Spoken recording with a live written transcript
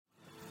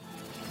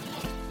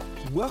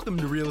Welcome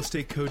to Real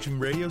Estate Coaching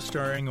Radio,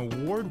 starring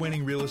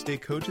award-winning real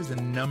estate coaches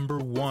and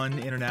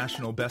 #1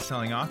 international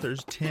best-selling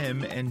authors,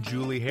 Tim and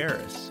Julie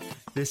Harris.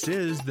 This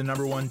is the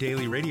 #1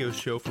 daily radio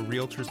show for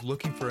realtors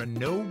looking for a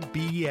no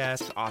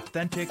BS,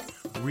 authentic,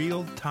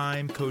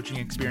 real-time coaching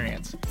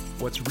experience.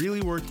 What's really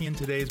working in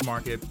today's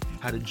market,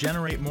 how to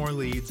generate more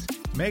leads,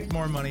 make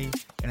more money,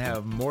 and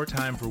have more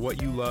time for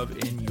what you love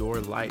in your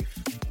life.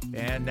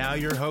 And now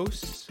your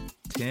hosts,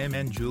 Tim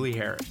and Julie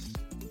Harris.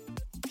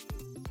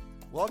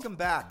 Welcome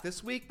back.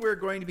 This week we're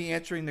going to be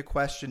answering the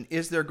question,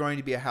 is there going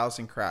to be a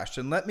housing crash?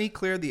 And let me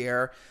clear the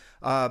air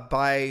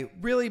by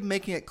really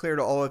making it clear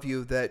to all of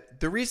you that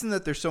the reason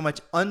that there's so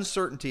much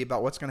uncertainty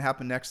about what's going to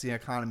happen next in the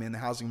economy and the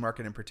housing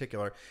market in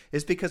particular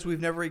is because we've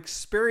never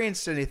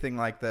experienced anything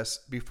like this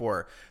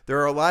before. There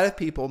are a lot of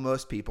people,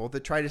 most people,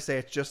 that try to say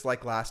it's just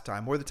like last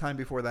time or the time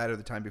before that or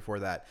the time before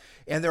that.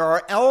 And there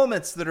are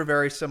elements that are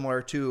very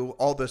similar to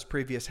all those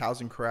previous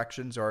housing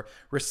corrections or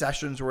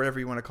recessions or whatever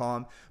you want to call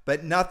them,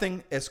 but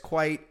nothing is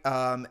quite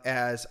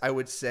as, I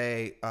would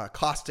say,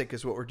 caustic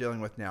as what we're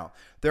dealing with now.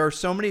 There are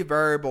so many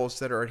variables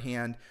that are at hand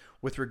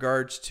with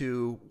regards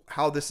to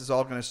how this is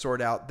all going to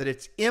sort out that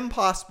it's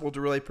impossible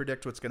to really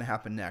predict what's going to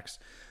happen next.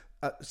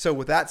 So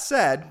with that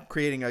said,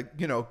 creating a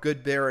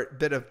good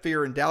bit of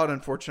fear and doubt,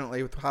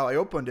 unfortunately, with how I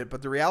opened it,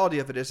 but the reality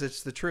of it is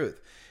it's the truth.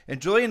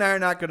 And Julie and I are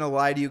not going to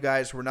lie to you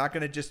guys. We're not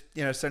going to just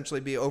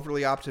essentially be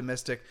overly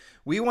optimistic.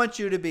 We want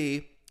you to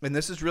be, and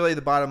this is really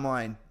the bottom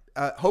line,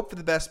 hope for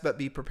the best, but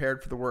be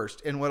prepared for the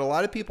worst. And what a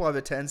lot of people have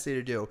a tendency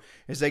to do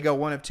is they go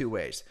one of two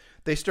ways.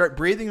 They start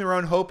breathing their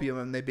own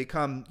hopium and they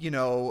become,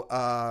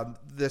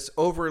 this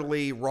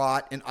overly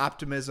wrought in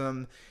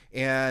optimism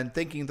and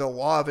thinking the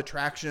law of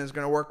attraction is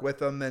going to work with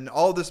them. And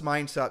all this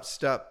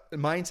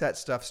mindset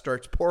stuff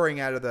starts pouring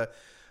out of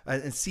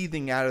and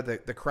seething out of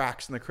the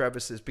cracks and the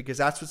crevices, because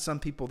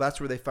that's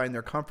where they find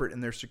their comfort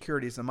and their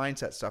security is the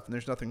mindset stuff. And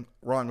there's nothing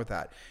wrong with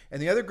that. And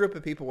the other group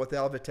of people, what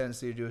they'll have a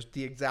tendency to do is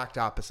the exact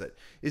opposite,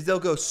 is they'll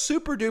go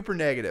super duper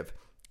negative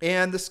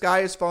and the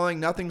sky is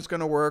falling. Nothing's going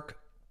to work.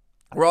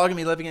 We're all going to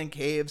be living in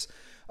caves,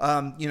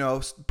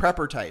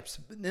 prepper types.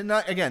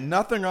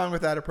 Nothing wrong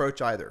with that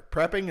approach either.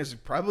 Prepping is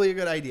probably a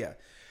good idea.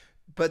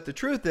 But the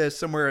truth is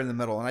somewhere in the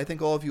middle, and I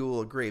think all of you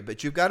will agree,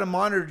 but you've got to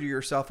monitor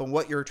yourself on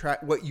what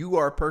you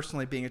are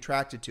personally being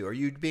attracted to. Are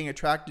you being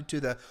attracted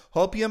to the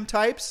hopium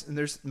types, and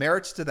there's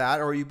merits to that,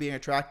 or are you being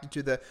attracted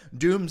to the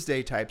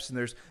doomsday types, and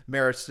there's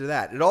merits to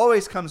that? It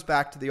always comes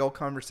back to the old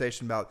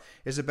conversation about,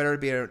 is it better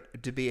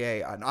to be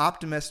an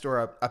optimist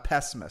or a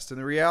pessimist?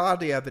 And the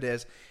reality of it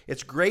is,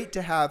 it's great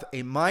to have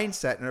a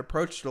mindset and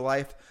approach to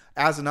life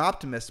as an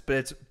optimist, but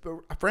it's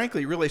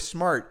frankly really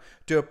smart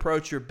to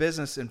approach your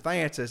business and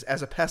finances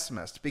as a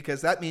pessimist, because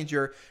that means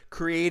you're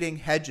creating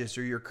hedges,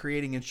 or you're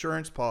creating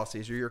insurance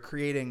policies, or you're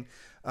creating,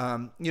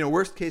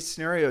 worst case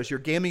scenarios. You're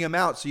gaming them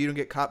out so you don't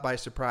get caught by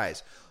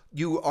surprise.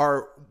 You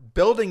are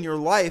building your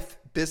life,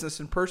 business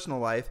and personal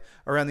life,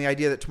 around the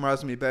idea that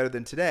tomorrow's gonna be better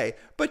than today,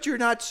 but you're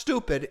not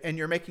stupid, and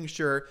you're making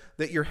sure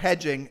that you're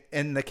hedging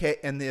in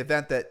the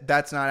event that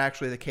that's not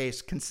actually the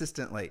case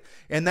consistently.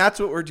 And that's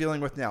what we're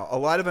dealing with now. A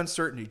lot of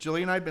uncertainty.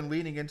 Julie and I have been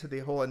leaning into the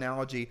whole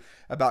analogy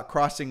about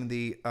crossing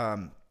the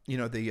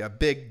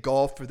big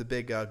gulf or the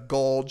big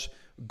gulge.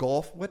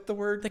 Gulf, what the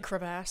word? The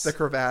crevasse. The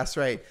crevasse,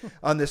 right.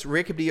 On this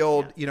rickety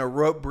old,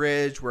 rope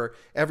bridge where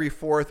every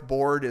fourth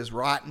board is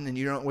rotten and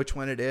you don't know which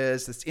one it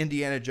is. This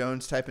Indiana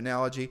Jones type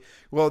analogy.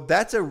 Well,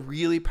 that's a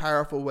really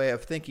powerful way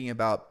of thinking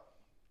about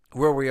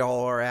where we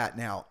all are at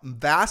now.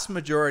 Vast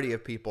majority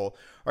of people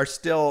are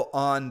still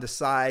on the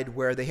side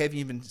where they haven't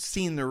even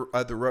seen the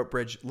rope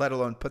bridge, let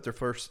alone put their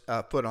first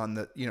foot on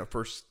the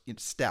first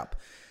step.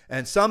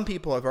 And some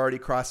people have already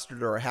crossed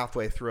it or are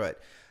halfway through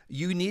it.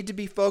 You need to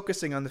be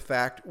focusing on the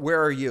fact,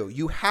 where are you?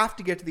 You have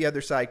to get to the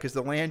other side, because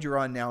the land you're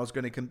on now is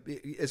going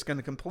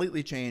to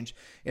completely change.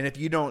 And if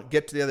you don't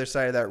get to the other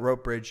side of that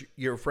rope bridge,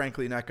 you're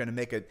frankly not going to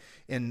make it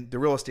in the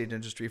real estate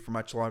industry for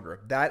much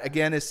longer. That,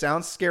 again,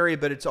 sounds scary,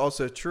 but it's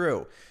also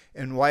true.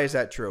 And why is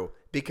that true?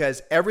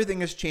 Because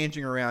everything is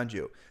changing around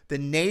you. The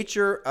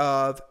nature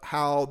of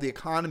how the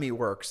economy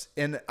works,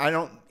 and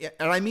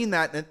I mean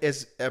that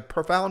as a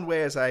profound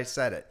way as I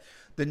said it.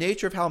 The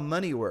nature of how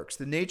money works,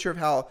 the nature of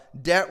how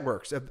debt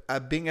works, of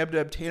being able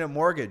to obtain a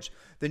mortgage,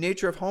 the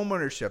nature of home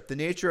ownership, the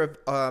nature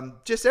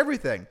of just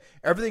everything.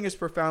 Everything is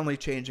profoundly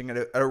changing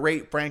at a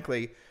rate,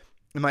 frankly,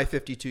 in my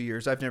 52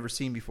 years, I've never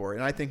seen before.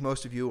 And I think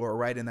most of you are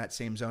right in that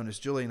same zone as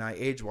Julie and I,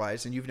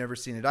 age-wise, and you've never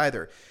seen it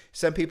either.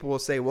 Some people will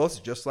say, well, it's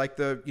just like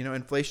the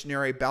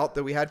inflationary bout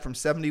that we had from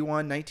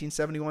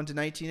 1971 to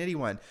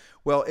 1981.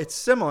 Well, it's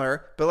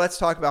similar, but let's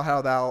talk about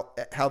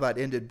how that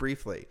ended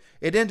briefly.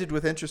 It ended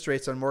with interest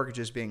rates on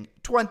mortgages being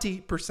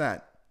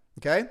 20%,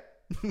 okay?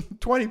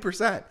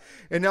 20%.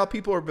 And now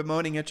people are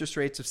bemoaning interest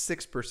rates of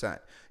 6%.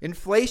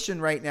 Inflation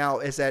right now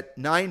is at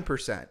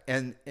 9%.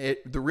 And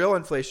the real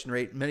inflation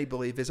rate, many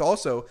believe, is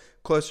also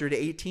closer to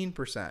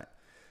 18%.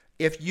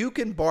 If you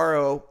can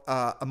borrow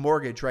a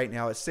mortgage right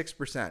now at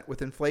 6%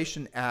 with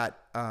inflation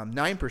at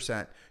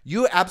 9%,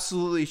 you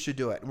absolutely should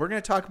do it. And we're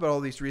going to talk about all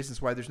these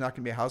reasons why there's not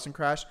going to be a housing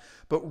crash.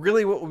 But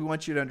really what we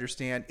want you to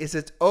understand is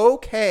it's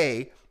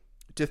okay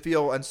to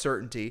feel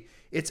uncertainty.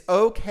 It's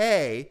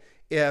okay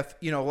if,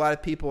 a lot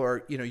of people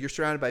are, you're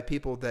surrounded by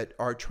people that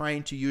are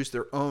trying to use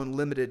their own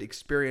limited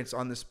experience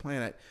on this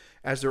planet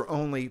as their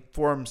only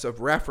forms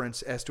of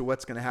reference as to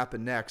what's going to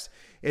happen next.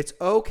 It's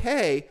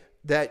okay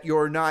that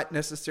you're not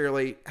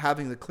necessarily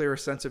having the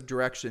clearest sense of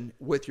direction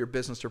with your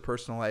business or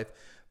personal life.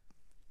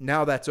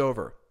 Now that's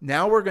over.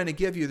 Now we're going to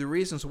give you the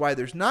reasons why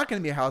there's not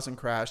going to be a housing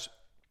crash,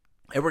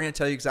 and we're going to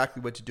tell you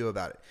exactly what to do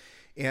about it.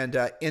 And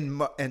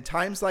in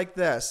times like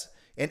this,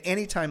 and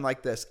any time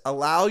like this,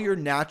 allow your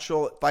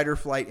natural fight or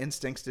flight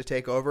instincts to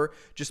take over.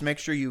 Just make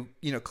sure you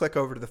click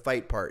over to the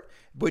fight part,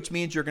 which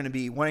means you're going to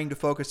be wanting to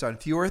focus on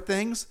fewer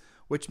things,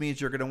 which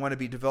means you're going to want to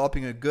be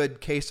developing a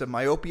good case of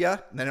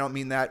myopia. And I don't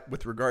mean that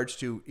with regards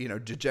to,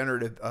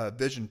 degenerative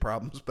vision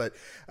problems, but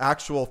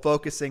actual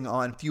focusing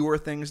on fewer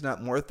things,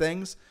 not more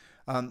things.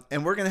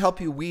 And we're going to help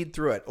you weed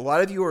through it. A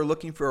lot of you are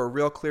looking for a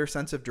real clear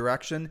sense of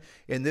direction.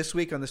 And this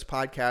week on this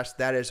podcast,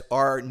 that is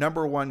our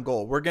number one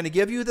goal. We're going to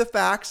give you the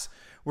facts.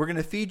 We're going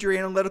to feed your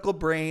analytical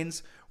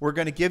brains. We're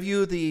going to give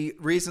you the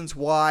reasons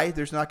why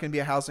there's not going to be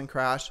a housing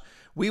crash.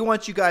 We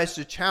want you guys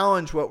to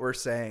challenge what we're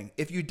saying.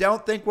 If you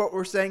don't think what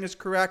we're saying is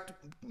correct,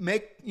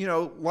 make,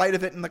 light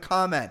of it in the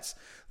comments.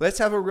 Let's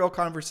have a real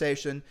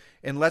conversation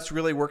and let's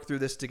really work through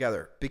this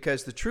together.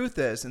 Because the truth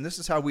is, and this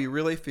is how we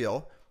really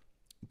feel,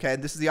 okay,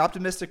 this is the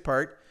optimistic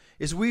part,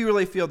 is we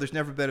really feel there's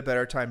never been a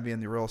better time to be in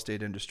the real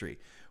estate industry.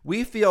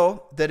 We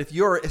feel that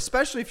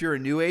especially if you're a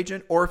new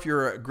agent or if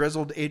you're a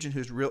grizzled agent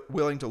who's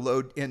willing to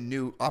load in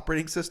new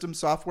operating system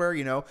software,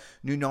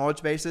 new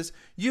knowledge bases,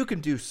 you can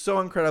do so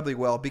incredibly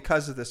well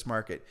because of this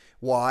market.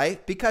 Why?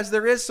 Because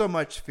there is so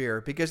much fear,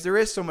 because there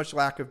is so much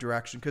lack of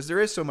direction, because there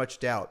is so much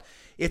doubt.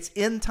 It's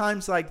in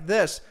times like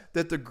this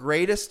that the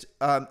greatest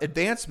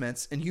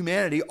advancements in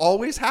humanity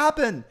always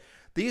happen.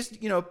 These,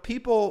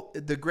 people,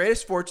 the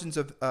greatest fortunes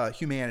of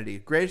humanity,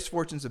 greatest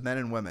fortunes of men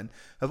and women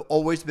have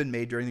always been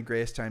made during the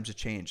greatest times of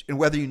change. And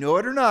whether you know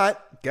it or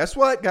not, guess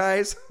what,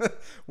 guys?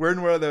 We're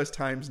in one of those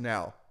times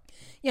now.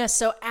 Yeah,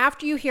 so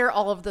after you hear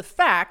all of the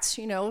facts,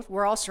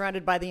 we're all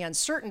surrounded by the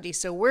uncertainty.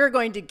 So we're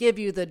going to give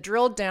you the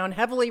drilled down,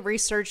 heavily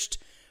researched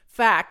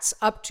facts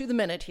up to the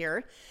minute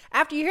here.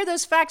 After you hear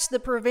those facts, the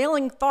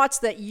prevailing thoughts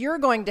that you're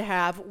going to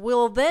have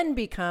will then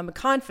become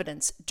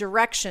confidence,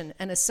 direction,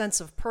 and a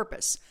sense of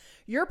purpose.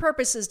 Your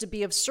purpose is to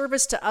be of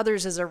service to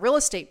others as a real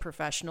estate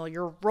professional.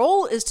 Your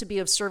role is to be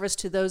of service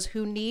to those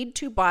who need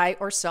to buy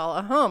or sell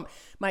a home.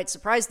 Might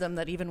surprise them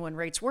that even when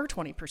rates were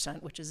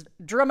 20%, which is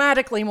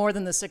dramatically more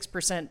than the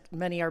 6%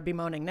 many are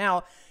bemoaning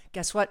now,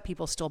 guess what?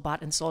 People still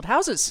bought and sold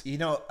houses.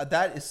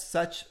 That is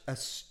such a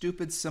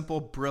stupid, simple,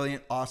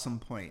 brilliant, awesome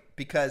point,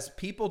 because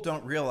people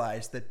don't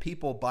realize that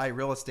people buy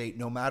real estate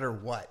no matter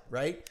what,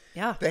 right?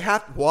 Yeah.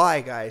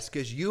 Why, guys?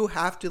 Because you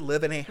have to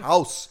live in a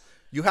house.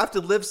 You have to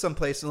live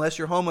someplace unless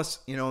you're homeless,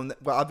 well,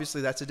 obviously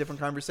that's a different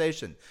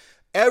conversation.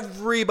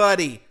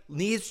 Everybody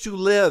needs to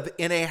live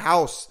in a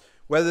house,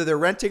 whether they're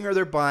renting or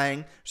they're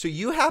buying. So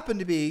you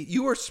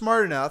are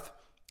smart enough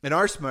and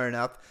are smart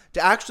enough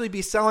to actually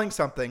be selling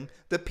something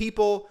that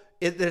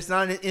it's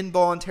not an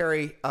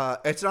involuntary,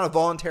 it's not a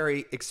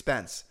voluntary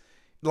expense.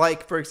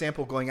 Like, for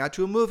example, going out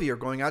to a movie or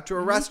going out to a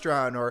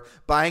restaurant or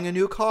buying a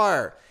new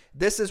car.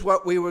 This is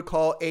what we would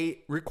call a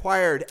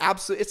required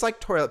absolute. It's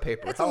like toilet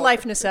paper. It's a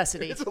life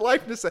necessity. It's a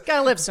life necessity.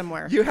 Gotta live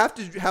somewhere. You have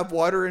to have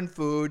water and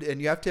food,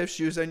 and you have to have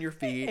shoes on your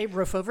feet. A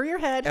roof over your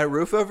head. A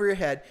roof over your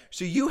head.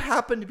 So you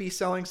happen to be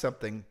selling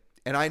something,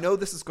 and I know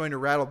this is going to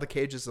rattle the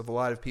cages of a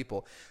lot of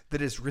people,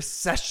 that is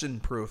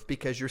recession-proof,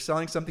 because you're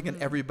selling something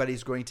that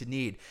everybody's going to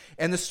need.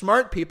 And the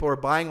smart people are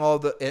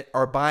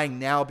buying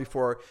now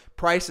before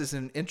prices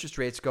and interest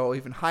rates go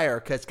even higher.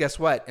 Because guess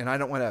what? And I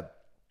don't want to.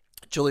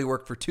 Julie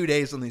worked for 2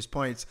 days on these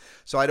points,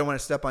 so I don't want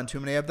to step on too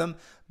many of them.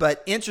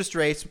 But interest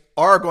rates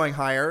are going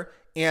higher,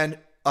 and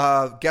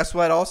guess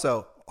what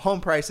also?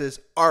 Home prices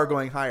are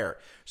going higher.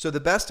 So the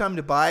best time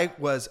to buy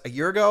was a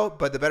year ago,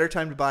 but the better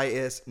time to buy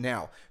is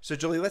now. So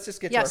Julie, let's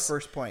just get to our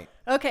first point.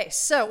 Okay,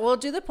 so we'll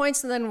do the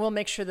points and then we'll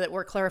make sure that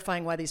we're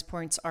clarifying why these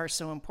points are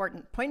so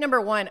important. Point number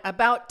one,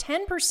 about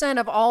 10%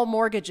 of all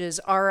mortgages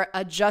are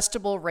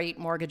adjustable rate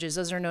mortgages.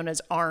 Those are known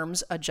as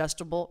ARMs,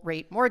 adjustable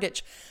rate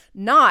mortgage.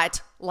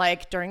 Not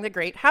like during the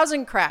great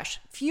housing crash.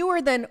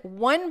 Fewer than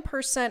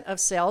 1% of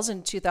sales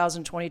in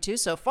 2022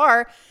 so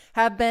far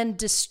have been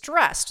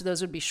distressed.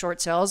 Those would be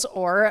short sales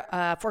or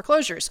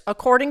foreclosures,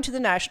 according to the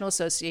National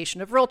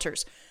Association of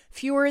Realtors.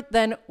 Fewer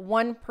than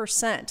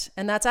 1%.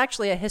 And that's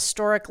actually a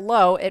historic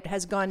low. It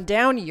has gone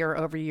down year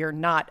over year,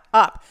 not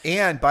up.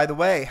 And by the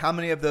way, how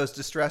many of those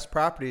distressed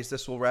properties,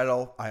 this will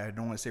rattle, I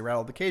don't want to say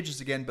rattle the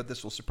cages again, but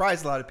this will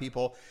surprise a lot of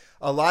people.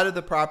 A lot of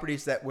the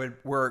properties that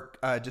were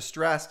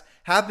distressed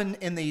have been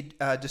in the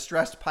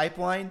distressed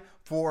pipeline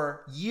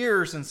for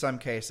years in some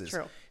cases.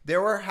 True.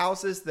 There are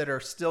houses that are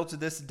still to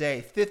this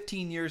day,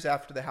 15 years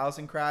after the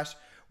housing crash,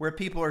 where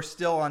people are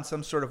still on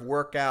some sort of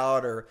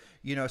workout or,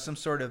 some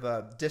sort of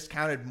a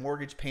discounted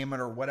mortgage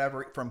payment or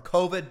whatever from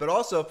COVID, but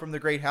also from the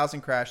great housing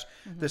crash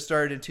that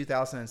started in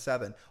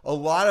 2007. A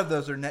lot of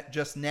those are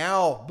just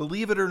now,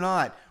 believe it or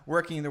not,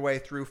 working their way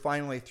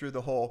finally through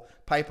the whole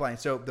pipeline.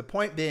 So the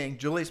point being,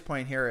 Julie's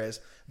point here is,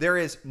 there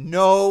is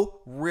no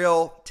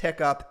real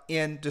tick up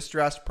in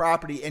distressed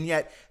property. And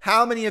yet,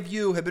 how many of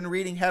you have been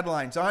reading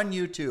headlines on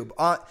YouTube,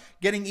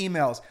 getting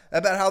emails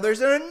about how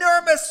there's an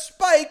enormous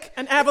spike?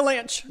 An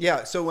avalanche.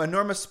 Yeah, so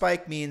enormous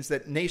spike means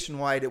that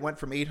nationwide it went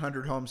from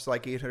 800 homes to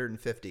like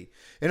 850.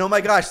 And oh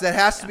my gosh, that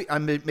has to be,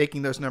 I'm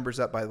making those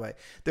numbers up by the way.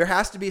 There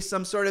has to be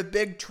some sort of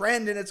big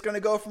trend and it's going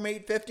to go from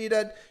 850 to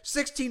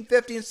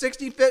 1650 and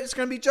 1650. It's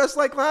going to be just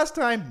like last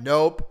time.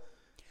 Nope.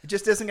 It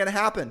just isn't going to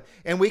happen.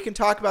 And we can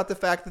talk about the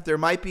fact that there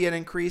might be an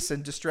increase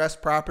in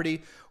distressed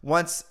property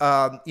once,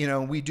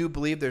 we do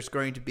believe there's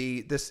going to be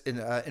this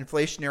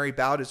inflationary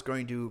bout is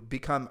going to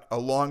become a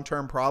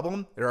long-term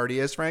problem. It already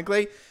is,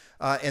 frankly.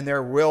 And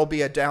there will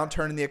be a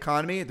downturn in the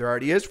economy. There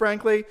already is,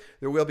 frankly.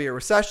 There will be a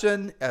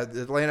recession.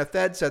 The Atlanta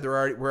Fed said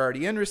we're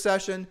already in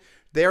recession.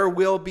 There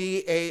will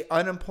be a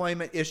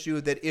unemployment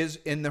issue that is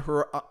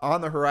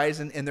on the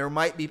horizon. And there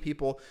might be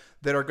people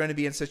that are going to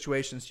be in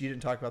situations. You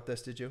didn't talk about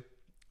this, did you?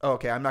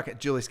 Okay, I'm not going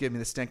to, Julie's giving me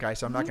the stink eye,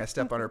 so I'm not going to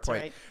step on her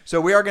point. Right.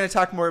 So we are going to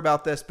talk more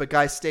about this, but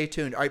guys, stay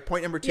tuned. All right,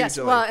 point number 2, yes,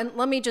 Julie. well, and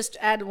let me just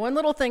add one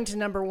little thing to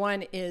number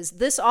 1 is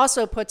this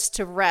also puts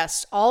to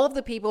rest all of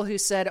the people who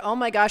said, oh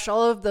my gosh,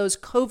 all of those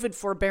COVID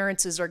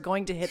forbearances are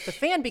going to hit the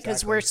fan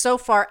because we're so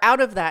far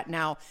out of that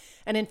now.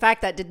 And in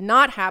fact, that did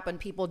not happen.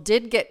 People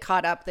did get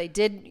caught up. They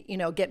did,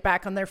 get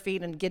back on their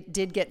feet and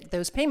did get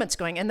those payments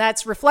going. And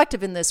that's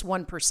reflective in this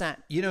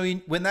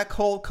 1%. When that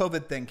whole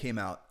COVID thing came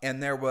out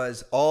and there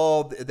was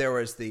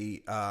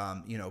the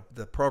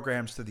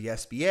programs through the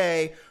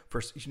SBA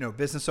for,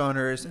 business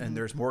owners and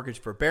there's mortgage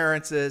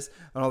forbearances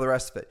and all the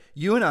rest of it.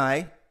 You and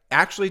I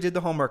actually did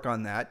the homework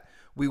on that.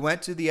 We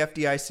went to the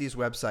FDIC's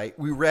website.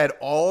 We read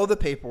all the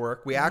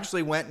paperwork. We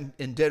actually went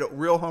and did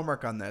real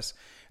homework on this.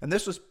 And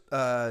this was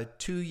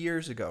 2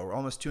 years ago, or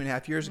almost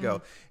 2.5 years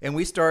ago. And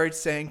we started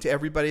saying to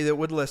everybody that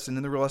would listen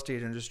in the real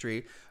estate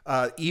industry,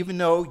 even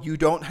though you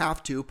don't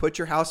have to, put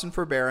your house in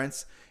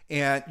forbearance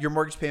and your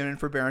mortgage payment in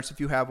forbearance if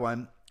you have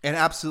one, and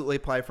absolutely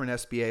apply for an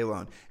SBA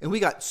loan. And we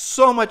got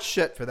so much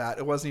shit for that.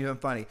 It wasn't even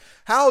funny.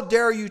 How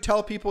dare you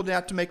tell people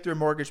not to make their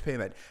mortgage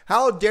payment?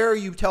 How dare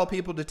you tell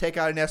people to take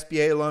out an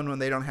SBA loan when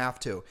they don't have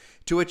to?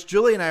 To which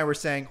Julie and I were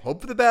saying,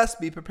 hope for the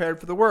best, be prepared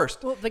for the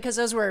worst. Well, because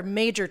those were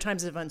major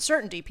times of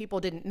uncertainty.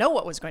 People didn't know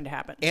what was going to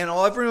happen. And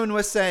everyone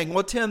was saying,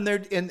 well, Tim,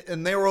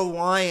 they were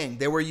lying.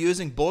 They were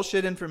using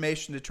bullshit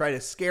information to try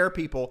to scare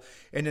people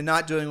into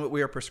not doing what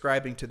we are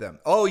prescribing to them.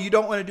 Oh, you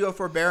don't want to do a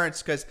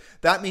forbearance because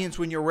that means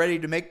when you're ready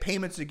to make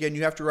payments again,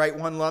 you have to write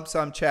one lump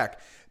sum check.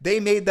 They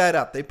made that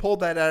up. They pulled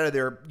that out of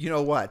their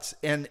you-know-whats.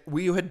 And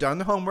we had done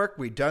the homework.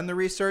 We'd done the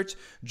research.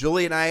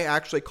 Julie and I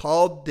actually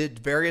called the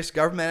various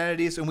government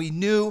entities, and we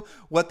knew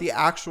what the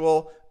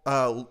actual,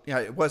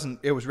 it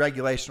was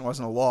regulation, it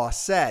wasn't a law,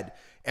 said.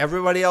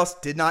 Everybody else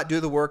did not do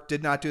the work,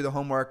 did not do the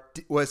homework,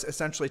 was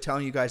essentially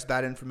telling you guys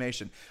bad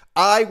information.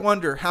 I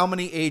wonder how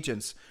many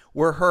agents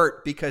were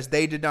hurt because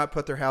they did not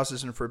put their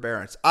houses in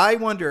forbearance. I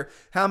wonder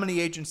how many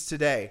agents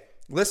today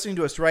listening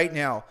to us right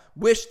now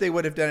wish they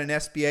would have done an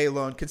SBA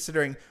loan,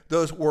 considering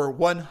those were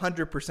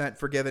 100%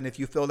 forgiven if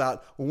you filled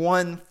out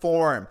one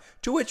form,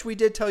 to which we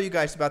did tell you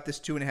guys about this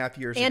 2.5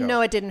 years ago. And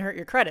no, it didn't hurt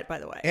your credit, by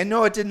the way. And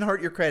no, it didn't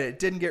hurt your credit. It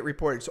didn't get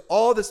reported. So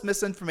all this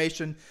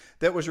misinformation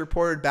that was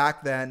reported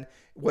back then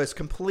was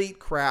complete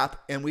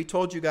crap. And we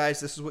told you guys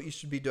this is what you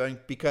should be doing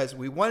because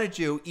we wanted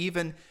you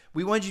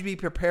to be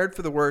prepared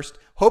for the worst,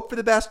 hope for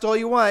the best all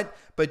you want,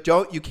 but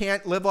you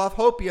can't live off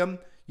hopium.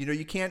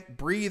 You can't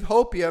breathe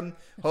hopium.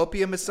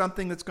 Hopium is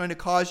something that's going to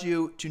cause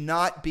you to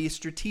not be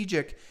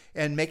strategic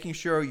and making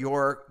sure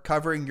you're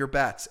covering your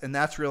bets. And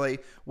that's really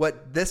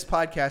what this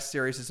podcast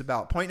series is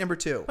about. Point number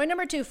 2. Point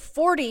number 2,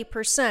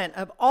 40%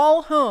 of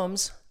all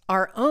homes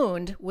are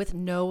owned with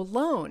no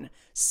loan.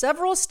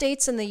 Several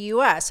states in the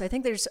U.S., I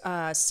think there's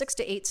 6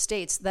 to 8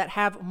 states that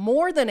have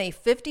more than a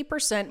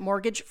 50%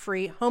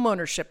 mortgage-free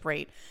homeownership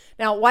rate.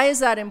 Now, why is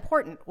that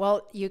important?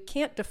 Well, you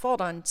can't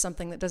default on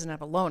something that doesn't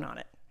have a loan on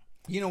it.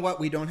 You know what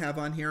we don't have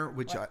on here,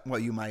 which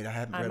you might. I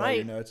haven't read all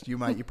your notes. You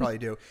might. You probably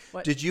do.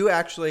 Did you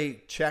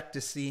actually check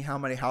to see how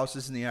many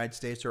houses in the United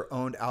States are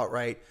owned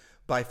outright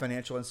by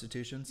financial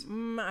institutions?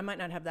 I might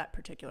not have that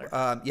particular.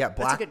 That's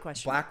a good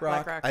question.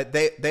 BlackRock.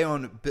 They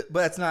own, but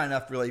that's not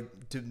enough really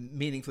to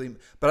meaningfully.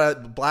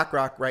 But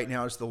BlackRock right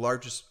now is the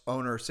largest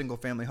owner of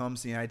single-family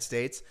homes in the United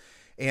States.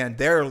 And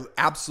they're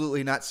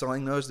absolutely not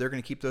selling those. They're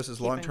going to keep those as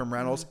long-term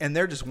rentals. And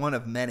they're just one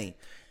of many.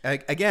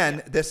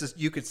 Again, this is,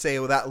 you could say,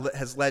 well, that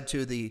has led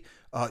to the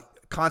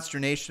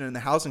consternation in the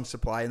housing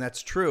supply, and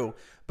that's true.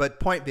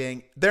 But point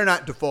being, they're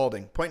not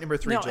defaulting. Point number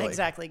 3, No, Julie.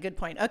 exactly. Good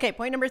point. Okay,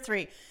 point number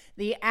 3.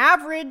 The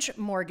average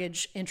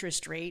mortgage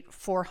interest rate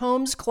for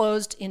homes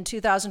closed in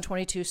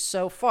 2022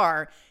 so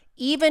far,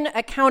 even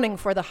accounting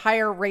for the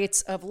higher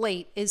rates of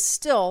late, is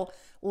still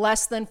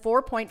less than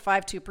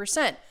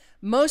 4.52%.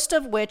 most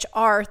of which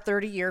are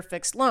 30-year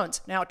fixed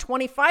loans. Now,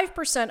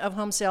 25% of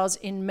home sales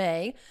in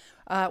May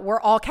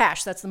were all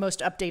cash. That's the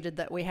most updated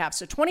that we have.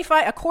 So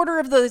a quarter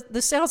of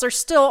the sales are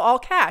still all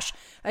cash.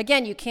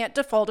 Again, you can't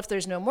default if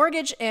there's no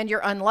mortgage, and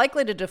you're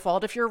unlikely to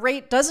default if your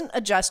rate doesn't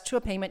adjust to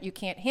a payment you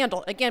can't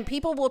handle. Again,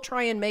 people will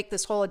try and make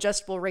this whole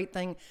adjustable rate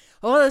thing,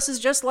 oh, this is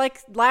just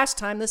like last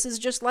time. This is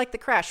just like the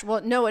crash.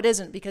 Well, no, it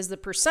isn't, because the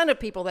percent of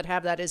people that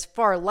have that is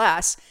far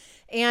less.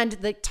 And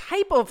the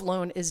type of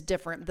loan is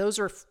different. Those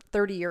are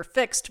 30-year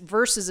fixed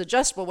versus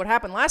adjustable. What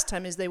happened last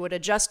time is they would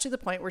adjust to the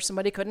point where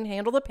somebody couldn't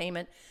handle the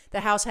payment. The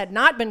house had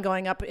not been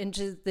going up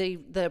into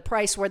the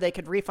price where they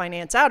could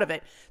refinance out of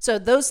it. So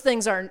those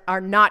things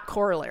are not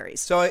corollaries.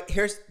 So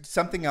here's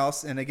something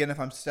else. And again, if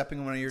I'm stepping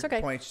on one of your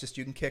points, just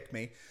you can kick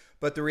me.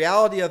 But the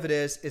reality of it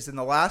is in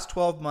the last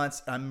 12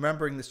 months, I'm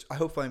remembering this,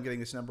 hopefully I'm getting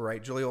this number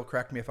right. Julie will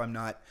correct me if I'm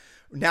not.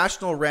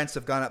 National rents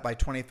have gone up by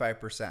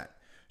 25%.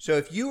 So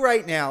if you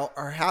right now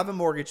have a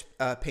mortgage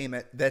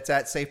payment that's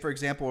at, say, for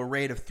example, a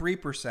rate of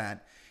 3%,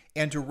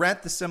 and to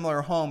rent the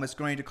similar home is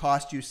going to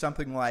cost you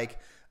something like,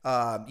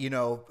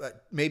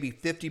 maybe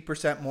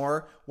 50%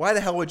 more, why the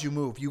hell would you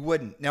move? You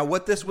wouldn't. Now,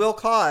 what this will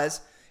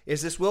cause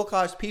is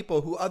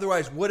people who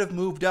otherwise would have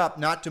moved up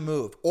not to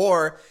move.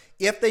 Or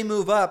if they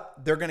move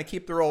up, they're going to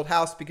keep their old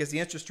house because the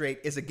interest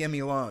rate is a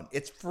gimme loan.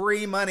 It's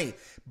free money.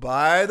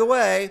 By the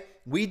way,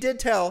 we did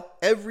tell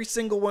every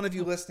single one of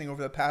you listening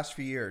over the past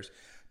few years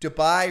to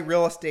buy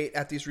real estate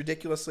at these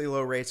ridiculously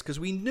low rates because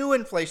we knew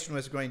inflation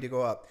was going to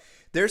go up.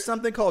 There's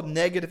something called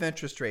negative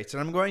interest rates,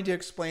 and I'm going to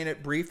explain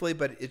it briefly,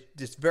 but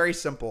it's very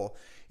simple.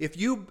 If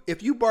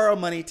you borrow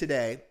money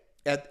today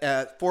at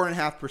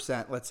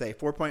 4.5%, let's say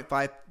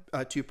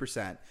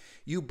 4.52%,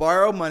 you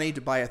borrow money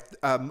to buy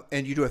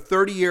and you do a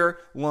 30-year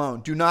loan.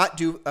 Do not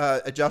do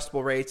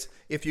adjustable rates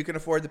if you can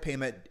afford the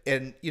payment.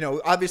 And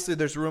obviously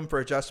there's room for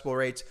adjustable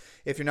rates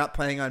if you're not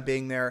planning on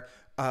being there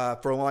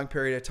for a long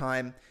period of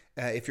time.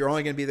 If you're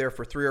only going to be there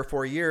for 3 or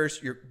 4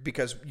 years,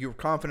 because you're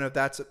confident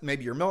that's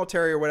maybe your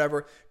military or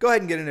whatever, go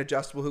ahead and get an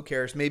adjustable. Who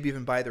cares? Maybe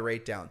even buy the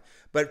rate down.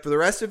 But for the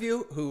rest of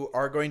you who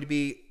are going to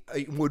be,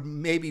 would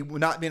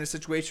not be in a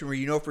situation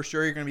where for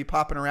sure you're going to be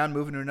popping around,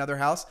 moving to another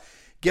house,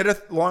 get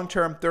a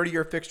long-term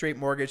 30-year fixed rate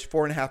mortgage,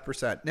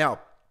 4.5%. Now,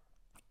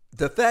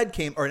 the Fed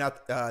came, or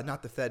not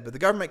the Fed, but the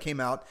government came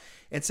out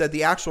and said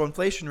the actual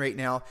inflation rate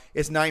now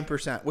is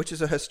 9%, which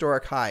is a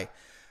historic high.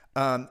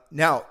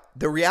 Now,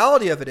 the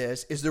reality of it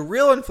is the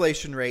real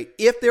inflation rate,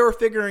 if they were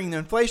figuring the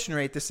inflation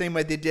rate the same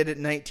way they did it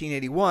in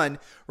 1981,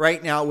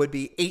 right now it would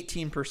be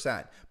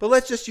 18%. But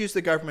let's just use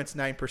the government's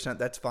 9%.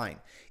 That's fine.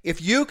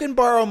 If you can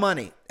borrow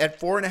money at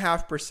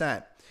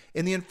 4.5%,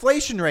 and the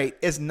inflation rate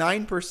is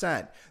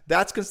 9%,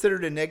 that's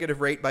considered a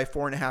negative rate by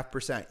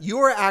 4.5%. You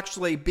are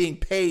actually being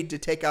paid to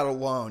take out a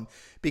loan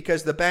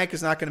because the bank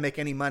is not going to make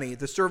any money.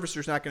 The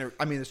servicer's not going to,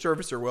 the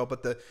servicer will,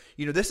 but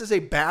this is a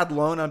bad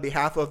loan on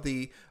behalf of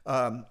the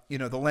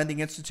lending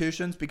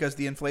institutions because of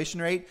the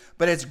inflation rate,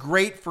 but it's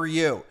great for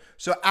you.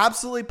 So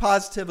absolutely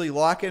positively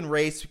lock in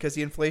rates because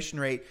the inflation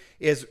rate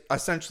is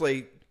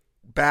essentially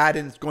bad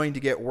and it's going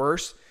to get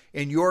worse.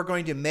 And you're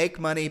going to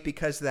make money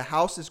because the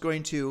house is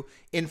going to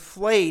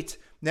inflate.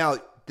 Now,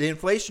 the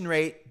inflation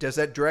rate, does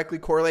that directly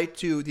correlate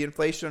to the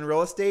inflation in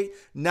real estate?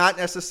 Not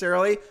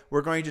necessarily.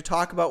 We're going to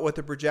talk about what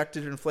the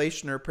projected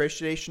inflation or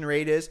appreciation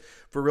rate is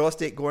for real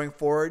estate going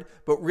forward.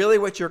 But really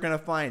what you're going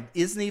to find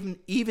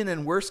isn't even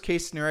in worst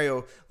case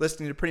scenario,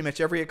 listening to pretty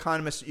much every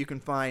economist that you can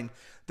find,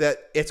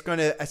 that it's going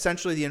to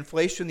essentially the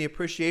inflation, the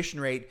appreciation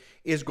rate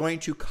is going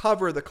to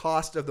cover the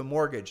cost of the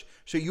mortgage.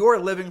 So you're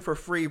living for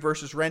free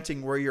versus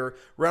renting where your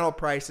rental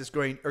price is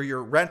going, or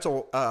your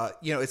rental,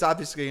 is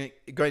obviously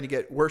going to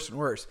get worse and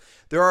worse.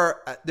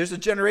 There's a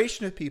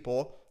generation of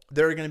people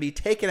that are going to be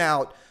taken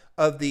out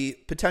of the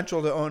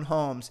potential to own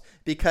homes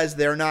because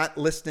they're not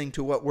listening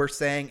to what we're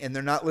saying and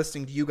they're not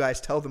listening to you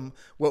guys tell them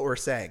what we're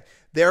saying.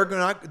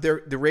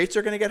 The rates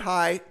are going to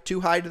get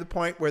too high to the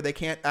point where they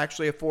can't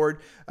actually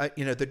afford,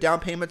 the down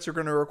payments are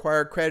going to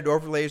require, credit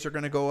overlays are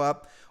going to go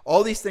up.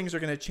 All these things are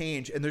going to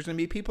change, and there's going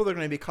to be people that are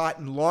going to be caught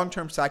in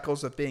long-term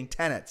cycles of being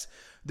tenants.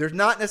 There's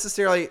not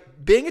necessarily,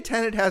 being a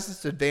tenant has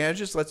its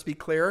advantages, let's be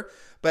clear,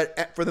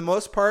 but for the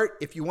most part,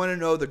 if you want to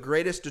know the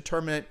greatest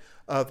determinant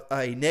of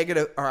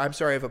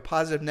of a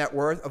positive net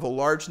worth, of a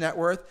large net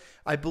worth,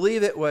 I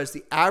believe it was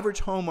the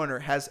average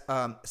homeowner has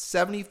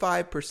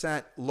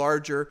 75%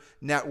 larger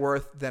net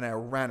worth than a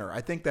renter.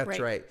 I think that's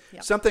right.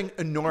 Yep. Something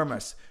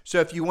enormous. So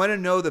if you want to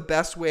know the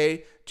best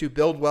way to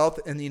build wealth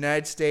in the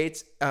United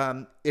States,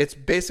 it's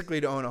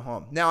basically to own a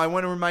home. Now, I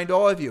want to remind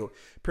all of you,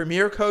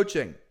 Premier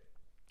Coaching,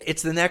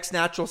 it's the next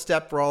natural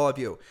step for all of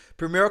you.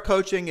 Premier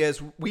Coaching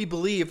is, we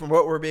believe from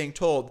what we're being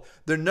told,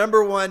 the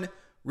number one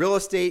real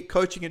estate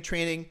coaching and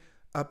training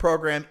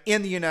program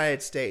in the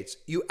United States.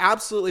 You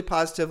absolutely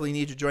positively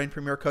need to join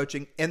Premier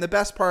Coaching. And the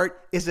best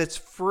part is it's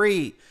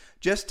free.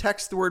 Just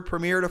text the word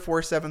Premier to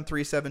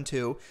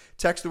 47372.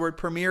 Text the word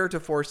Premier to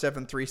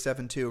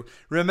 47372.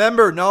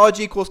 Remember, knowledge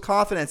equals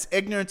confidence.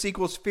 Ignorance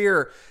equals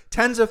fear.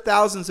 Tens of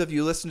thousands of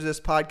you listen to this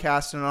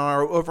podcast and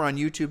are over on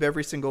YouTube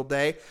every single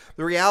day.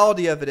 The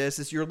reality of it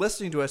is you're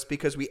listening to us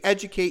because we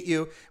educate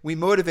you, we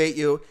motivate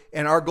you,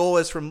 and our goal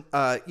is from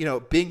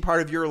being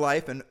part of your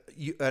life and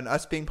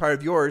us being part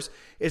of yours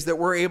is that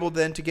we're able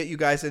then to get you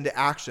guys into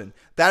action.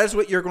 That is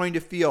what you're going to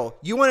feel.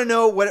 You want to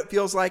know what it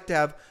feels like to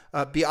have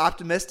be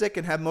optimistic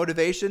and have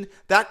motivation?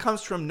 That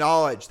comes from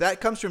knowledge.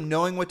 That comes from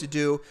knowing what to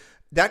do.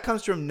 That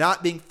comes from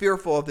not being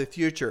fearful of the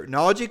future.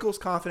 Knowledge equals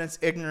confidence.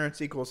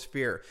 Ignorance equals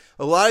fear.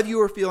 A lot of you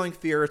are feeling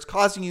fear. It's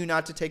causing you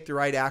not to take the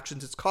right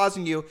actions. It's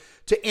causing you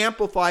to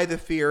amplify the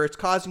fear. It's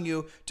causing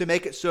you to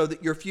make it so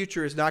that your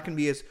future is not going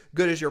to be as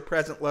good as your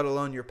present, let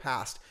alone your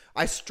past.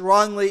 I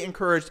strongly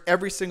encourage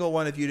every single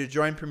one of you to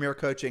join Premier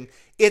Coaching.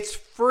 It's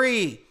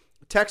free.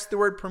 Text the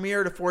word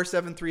Premier to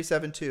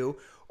 47372.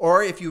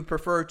 Or if you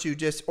prefer to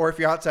or if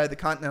you're outside the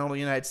continental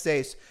United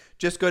States,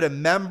 just go to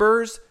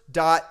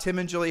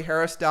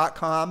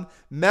members.timandjulieharris.com,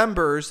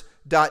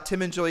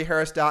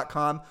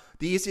 members.timandjulieharris.com.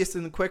 The easiest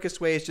and the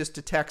quickest way is just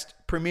to text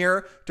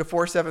Premier to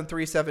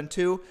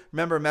 47372.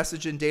 Remember,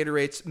 message and data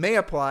rates may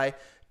apply.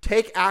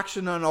 Take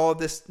action on all of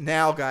this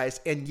now,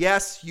 guys. And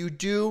yes, you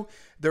do.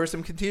 There was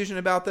some confusion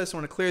about this. I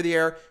want to clear the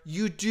air.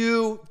 You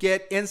do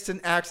get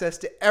instant access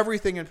to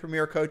everything in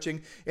Premier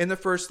Coaching in the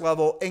first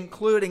level,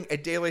 including a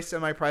daily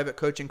semi-private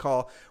coaching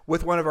call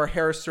with one of our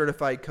Harris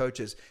certified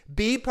coaches.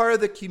 Be part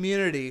of the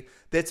community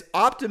that's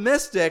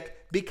optimistic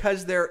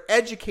because they're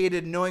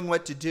educated knowing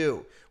what to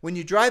do. When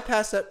you drive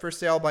past that for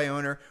sale by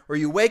owner or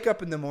you wake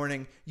up in the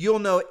morning, you'll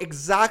know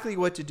exactly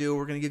what to do.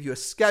 We're going to give you a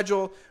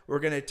schedule. We're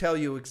going to tell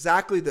you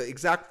exactly the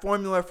exact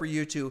formula for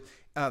you to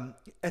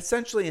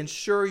essentially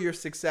ensure your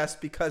success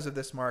because of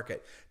this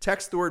market.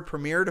 Text the word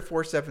Premier to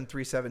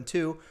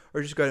 47372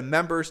 or just go to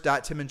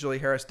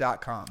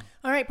members.timandjulieharris.com.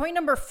 All right, point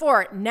number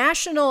 4,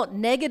 national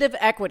negative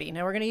equity.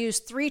 Now we're going to use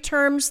 3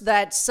 terms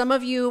that some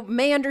of you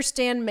may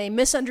understand, may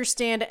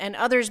misunderstand, and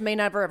others may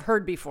never have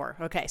heard before.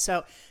 Okay,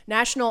 so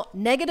national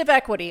negative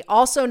equity,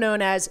 also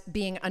known as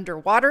being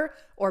underwater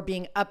or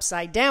being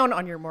upside down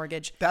on your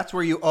mortgage. That's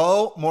where you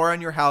owe more on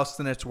your house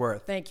than it's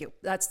worth. Thank you.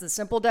 That's the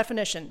simple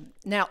definition.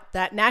 Now,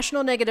 that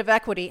national negative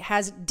equity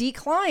has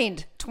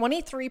declined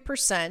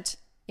 23%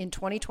 in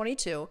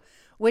 2022,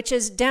 which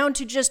is down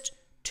to just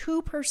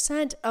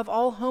 2% of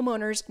all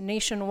homeowners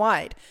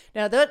nationwide.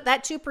 Now, that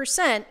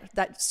 2%,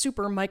 that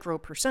super micro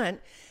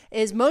percent,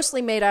 is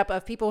mostly made up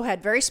of people who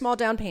had very small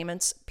down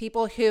payments,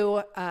 people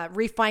who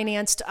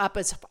refinanced up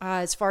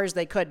as far as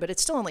they could, but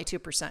it's still only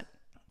 2%.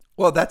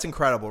 Well, that's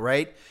incredible,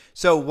 right?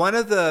 So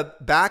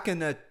back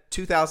in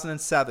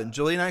 2007,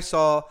 Julie and I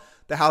saw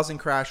the housing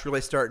crash really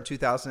start in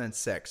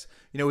 2006.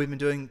 You know, we've been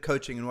doing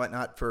coaching and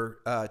whatnot for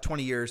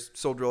 20 years,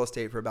 sold real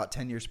estate for about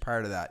 10 years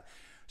prior to that.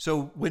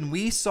 So when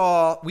we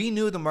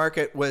knew the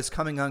market was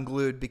coming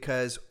unglued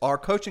because our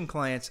coaching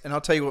clients, and I'll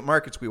tell you what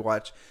markets we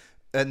watch,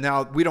 and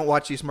now we don't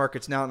watch these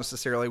markets now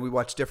necessarily, we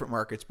watch different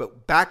markets,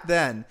 but back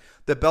then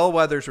the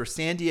bellwethers were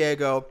San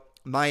Diego,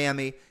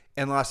 Miami,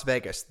 and Las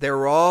Vegas. They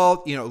were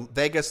all,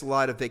 Vegas, a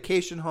lot of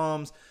vacation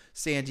homes,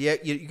 San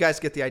Diego, you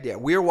guys get the idea.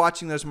 We were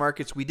watching those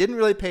markets. We didn't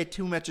really pay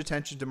too much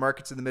attention to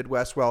markets in the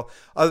Midwest,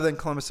 other than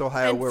Columbus,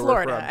 Ohio, and where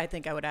Florida, we're from. I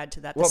think I would add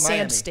to that. Well, the Miami.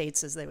 sand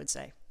states, as they would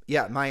say.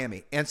 Yeah,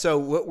 Miami. And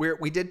so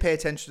we did pay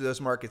attention to those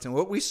markets. And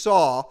what we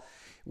saw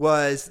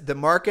was the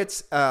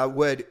markets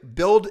would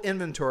build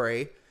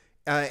inventory,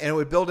 and it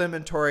would build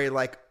inventory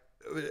like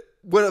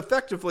what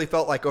effectively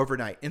felt like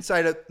overnight.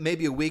 Inside of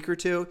maybe a week or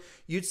two,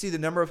 you'd see the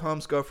number of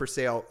homes go for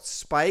sale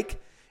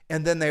spike,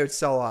 and then they would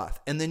sell off.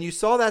 And then you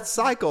saw that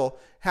cycle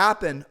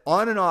happen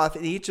on and off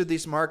in each of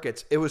these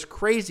markets. It was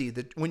crazy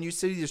that when you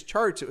see these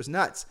charts, it was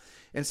nuts.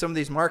 In some of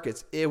these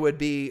markets, it would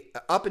be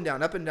up and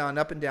down, up and down,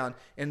 up and down.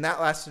 And that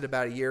lasted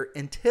about a year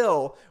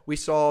until we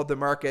saw the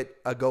market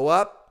go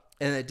up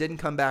and it didn't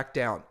come back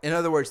down. In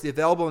other words, the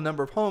available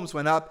number of homes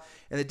went up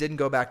and it didn't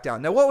go back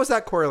down. Now, what was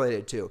that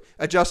correlated to?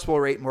 Adjustable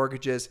rate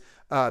mortgages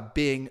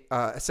being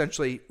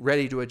essentially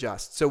ready to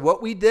adjust. So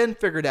what we then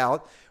figured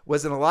out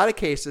was in a lot of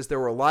cases, there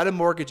were a lot of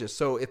mortgages.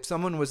 So if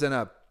someone was in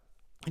a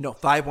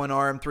 5-1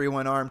 ARM,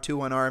 3-1 ARM,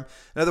 2-1 ARM.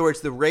 In other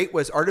words, the rate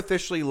was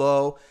artificially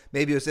low.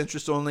 Maybe it was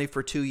interest only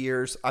for 2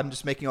 years. I'm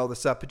just making all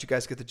this up, but you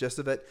guys get the gist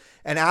of it.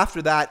 And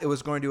after that, it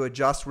was going to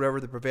adjust whatever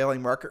the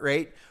prevailing market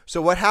rate.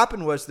 So what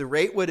happened was the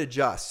rate would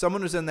adjust.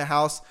 Someone was in the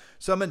house,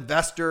 some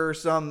investor,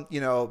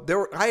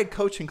 I had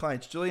coaching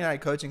clients, Julie and I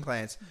had coaching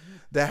clients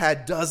that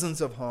had dozens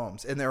of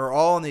homes, and they were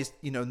all in these,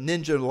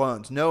 ninja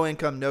loans, no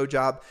income, no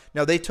job.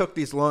 Now, they took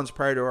these loans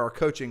prior to our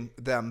coaching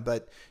them,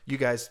 but you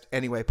guys,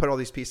 anyway, put all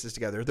these pieces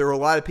together. There were a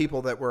lot of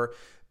people that were,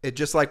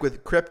 just like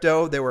with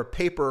crypto, they were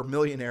paper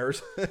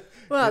millionaires.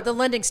 Well, the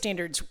lending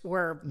standards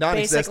were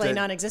basically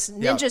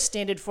non-existent. Ninja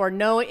stood for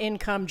no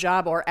income,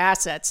 job, or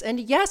assets. And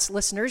yes,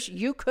 listeners,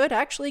 you could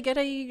actually get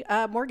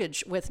a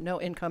mortgage with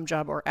no income,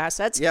 job, or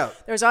assets. Yeah.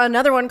 There's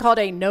another one called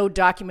a no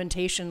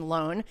documentation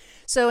loan.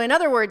 So in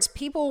other words,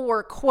 people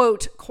were,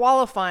 quote,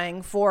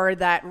 qualifying for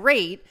that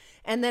rate.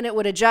 and then it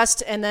would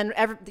adjust, and then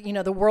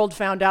the world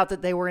found out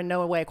that they were in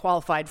no way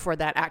qualified for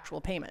that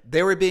actual payment.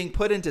 They were being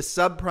put into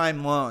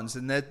subprime loans,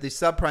 and that the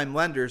subprime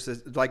lenders,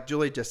 like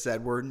Julie just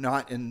said, were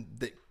not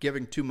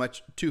giving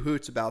two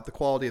hoots about the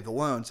quality of the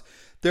loans.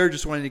 They're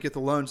just wanting to get the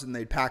loans, and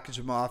they'd package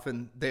them off,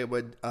 and they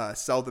would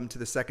sell them to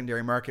the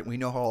secondary market. We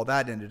know how all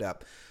that ended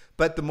up.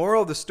 But the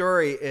moral of the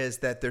story is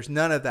that there's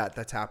none of that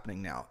that's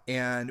happening now.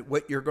 And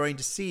what you're going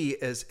to see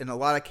is, in a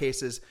lot of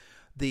cases,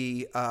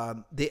 the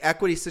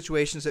equity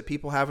situations that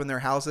people have in their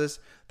houses,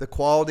 the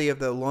quality of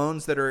the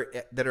loans that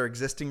are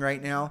existing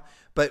right now.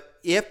 But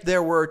if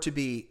there were to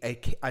be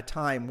a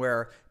time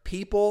where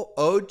people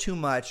owed too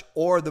much,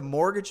 or the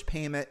mortgage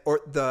payment, or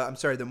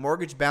the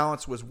mortgage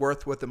balance was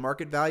worth what the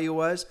market value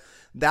was,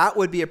 that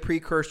would be a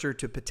precursor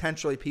to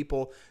potentially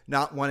people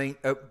not wanting.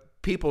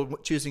 People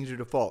choosing to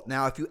default.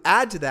 Now, if you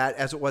add to that,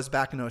 as it was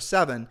back in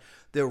 2007,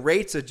 the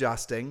rates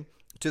adjusting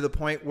to the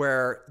point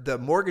where the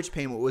mortgage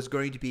payment was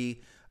going to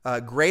be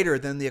greater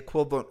than the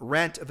equivalent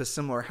rent of a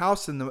similar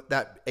house in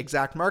that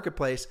exact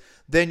marketplace,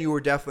 then you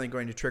were definitely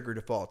going to trigger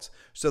defaults.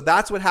 So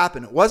that's what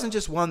happened. It wasn't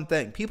just one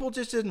thing. People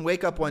just didn't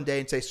wake up one day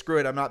and say, screw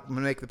it, I'm not going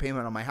to make the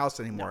payment on my house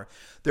anymore. No.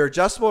 Their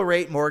adjustable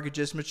rate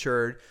mortgages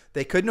matured.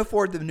 They couldn't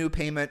afford the new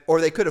payment,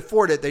 or they could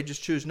afford it. They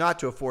just choose not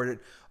to afford it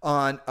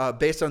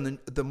based on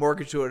the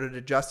mortgage that it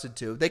adjusted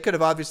to. They could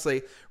have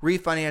obviously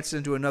refinanced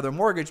into another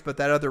mortgage, but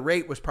that other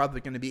rate was probably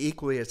going to be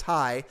equally as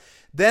high.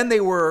 Then they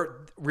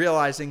were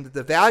realizing that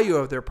the value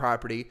of their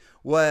property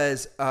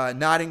was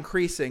not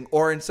increasing,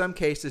 or in some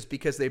cases,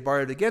 because they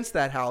borrowed against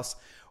that house,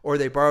 or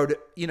they borrowed,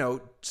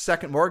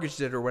 second mortgaged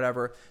it or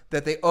whatever,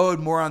 that they owed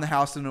more on the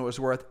house than it was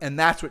worth, and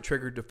that's what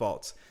triggered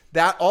defaults.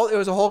 It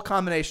was a whole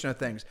combination of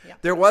things. Yeah.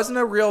 There wasn't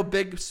a real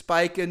big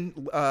spike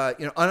in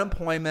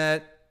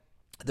unemployment.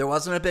 There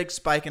wasn't a big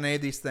spike in any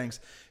of these things.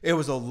 It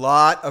was a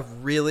lot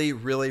of really,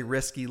 really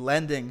risky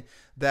lending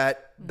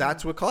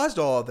that's what caused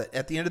all of it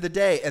at the end of the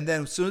day. And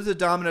then as soon as the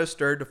dominoes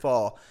started to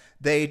fall,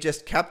 they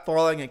just kept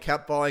falling, and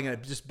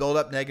it just built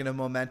up negative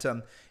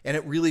momentum, and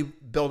it really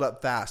built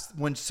up fast.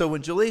 When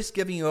Julie's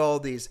giving you all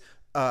these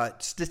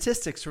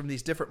statistics from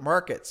these different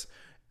markets,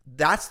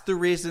 that's the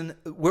reason.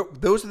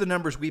 Those are the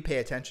numbers we pay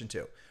attention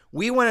to.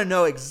 We want to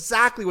know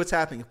exactly what's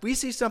happening. If we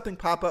see something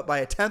pop up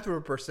by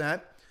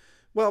 0.1%,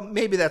 well,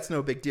 maybe that's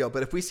no big deal.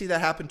 But if we see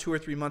that happen 2 or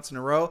 3 months in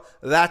a row,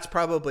 that's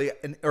probably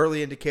an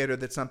early indicator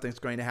that something's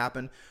going to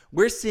happen.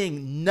 We're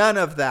seeing none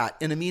of that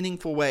in a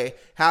meaningful way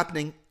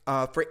happening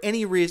for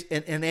any reason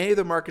in any of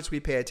the markets we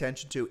pay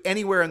attention to,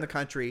 anywhere in the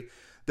country,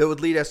 that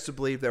would lead us to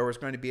believe there was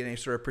going to be any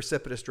sort of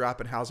precipitous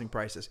drop in housing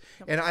prices.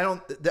 And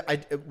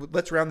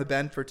let's round the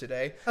bend for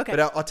today. Okay. But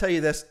I'll tell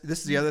you this. This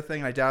is the other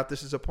thing. I doubt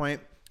this is a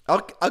point.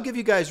 I'll give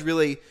you guys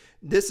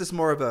this is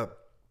more of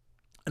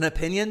an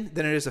opinion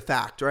than it is a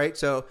fact, right?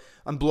 So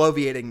I'm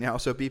bloviating now,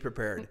 so be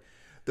prepared.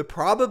 The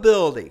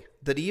probability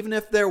that even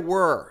if there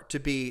were to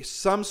be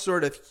some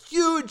sort of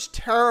huge,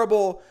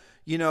 terrible,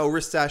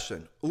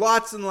 recession,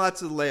 lots and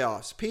lots of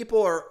layoffs,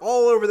 people are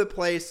all over the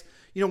place,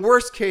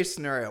 worst case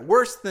scenario,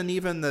 worse than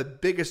even the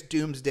biggest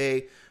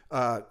doomsday,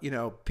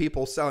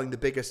 people selling the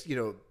biggest,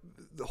 the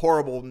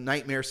horrible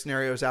nightmare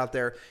scenarios out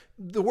there,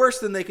 the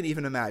worst than they can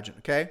even imagine,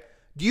 okay?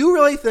 Do you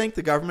really think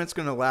the government's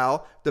going to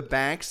allow the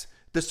banks,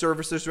 the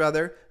servicers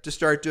rather, to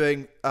start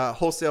doing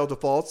wholesale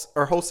defaults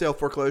or wholesale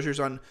foreclosures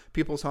on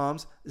people's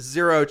homes?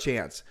 Zero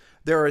chance.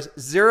 There is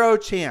zero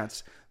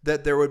chance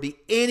that there would be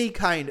any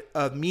kind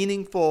of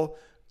meaningful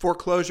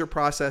foreclosure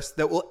process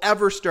that will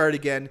ever start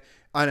again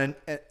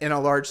in a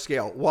large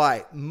scale.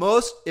 Why?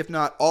 Most, if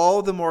not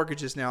all, the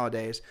mortgages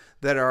nowadays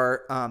that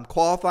are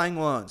qualifying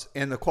loans,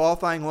 and the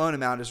qualifying loan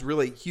amount is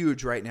really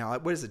huge right now.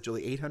 What is it,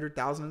 Julie?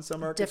 800,000 in some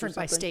markets? Different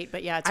by state,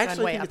 but yeah, it's gone way up. I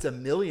actually think it's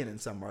 1 million in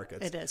some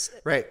markets. It is.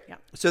 Right. Yeah.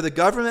 So the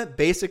government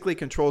basically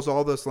controls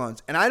all those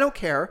loans. And I don't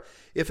care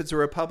if it's a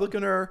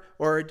Republican or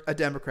a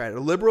Democrat, a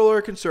liberal or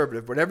a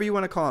conservative, whatever you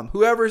want to call them,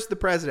 whoever's the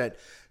president,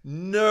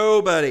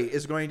 nobody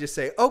is going to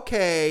say,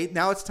 okay,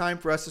 now it's time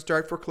for us to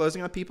start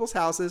foreclosing on people's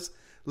houses.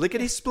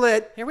 Lickety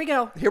split. Here we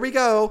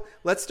go.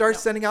 Let's start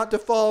sending out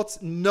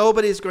defaults.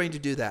 Nobody's going to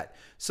do that.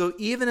 So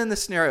even in the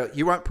scenario,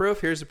 you want proof?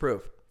 Here's the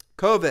proof.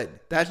 COVID.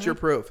 That's your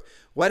proof.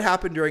 What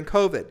happened during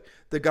COVID?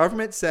 The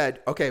government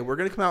said, okay, we're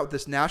going to come out with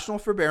this national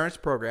forbearance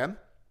program.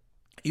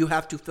 You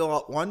have to fill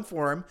out one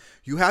form.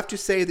 You have to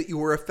say that you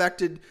were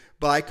affected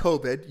by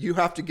COVID. You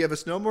have to give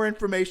us no more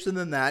information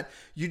than that.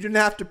 You didn't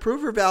have to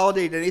prove or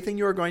validate anything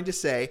you are going to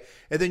say.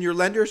 And then your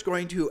lender is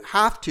going to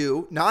have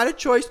to, not a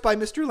choice by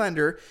Mr.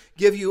 Lender,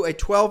 give you a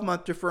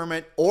 12-month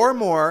deferment or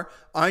more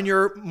on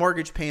your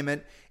mortgage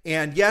payment.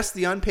 And yes,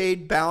 the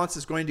unpaid balance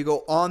is going to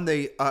go on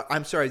the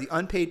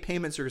unpaid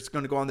payments are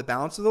going to go on the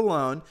balance of the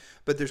loan,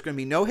 but there's going to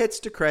be no hits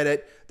to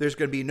credit. There's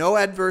going to be no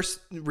adverse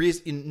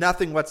reason,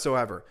 nothing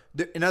whatsoever.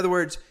 In other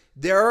words,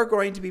 there are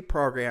going to be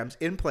programs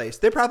in place.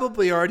 They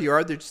probably already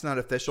are. They're just not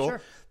official.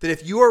 Sure. That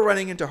if you are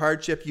running into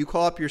hardship, you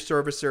call up your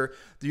servicer,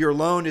 your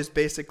loan is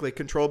basically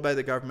controlled by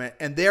the government,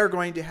 and they're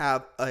going to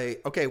have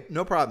okay,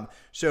 no problem.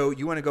 So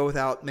you want to go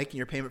without making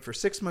your payment for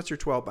 6 months or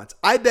 12 months.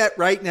 I bet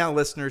right now,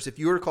 listeners, if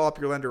you were to call up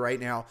your lender right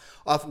now,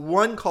 off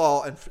one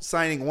call and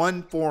signing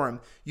one form,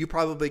 you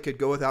probably could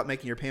go without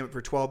making your payment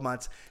for 12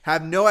 months,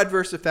 have no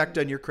adverse effect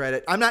on your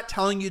credit. I'm not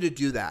telling you to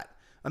do that.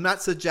 I'm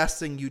not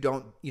suggesting you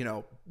don't,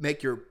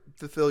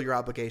 fulfill your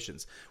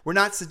obligations. We're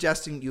not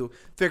suggesting you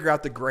figure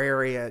out the gray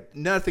area,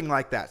 nothing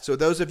like that. So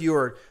those of you who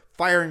are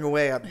firing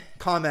away a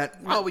comment,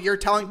 you're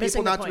telling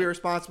people not to be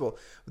responsible.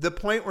 The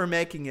point we're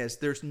making is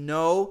there's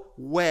no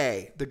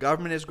way the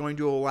government is going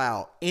to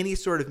allow any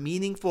sort of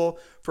meaningful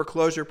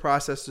foreclosure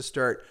process to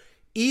start,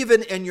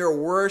 even in your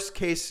worst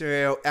case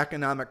scenario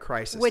economic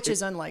crisis. Which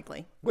is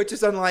unlikely. Which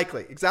is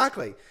unlikely.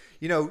 Exactly.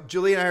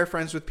 Julie and I are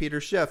friends with Peter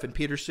Schiff, and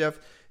Peter Schiff,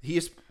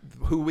 he's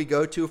who we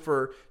go to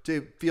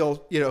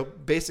feel,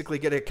 basically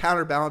get a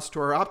counterbalance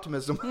to our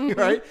optimism,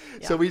 right?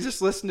 Yeah. So we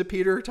just listen to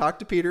Peter, talk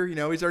to Peter,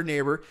 he's our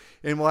neighbor,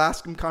 and we'll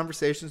ask him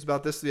conversations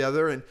about this, the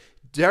other. And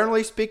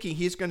generally speaking,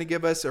 he's going to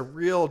give us a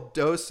real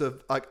dose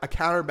of a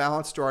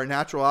counterbalance to our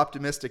natural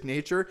optimistic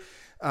nature.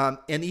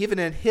 And even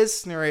in his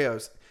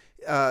scenarios,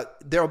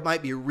 there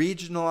might be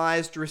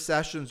regionalized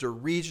recessions or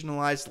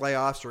regionalized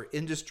layoffs or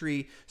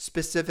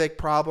industry-specific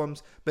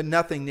problems, but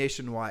nothing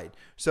nationwide.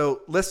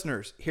 So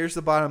listeners, here's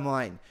the bottom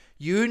line.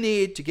 You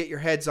need to get your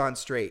heads on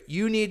straight.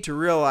 You need to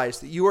realize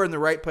that you are in the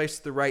right place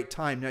at the right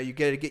time. Now you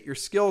got to get your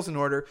skills in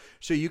order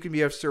so you can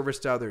be of service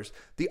to others.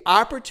 The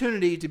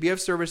opportunity to be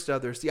of service to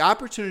others, the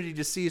opportunity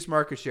to seize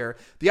market share,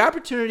 the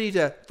opportunity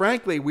to,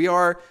 frankly, we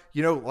are,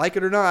 like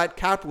it or not,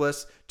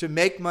 capitalists, to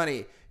make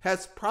money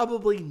has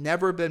probably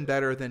never been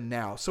better than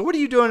now. So what are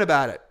you doing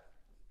about it?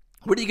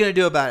 What are you going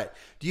to do about it?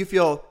 Do you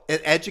feel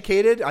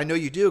educated? I know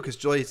you do, because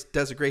Julie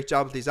does a great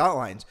job with these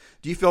outlines.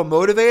 Do you feel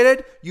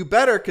motivated? You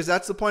better, because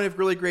that's the point of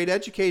really great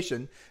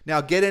education.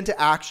 Now get into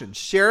action.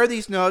 Share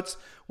these notes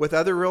with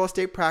other real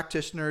estate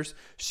practitioners.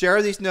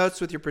 Share these notes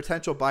with your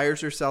potential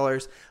buyers or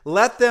sellers.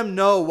 Let them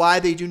know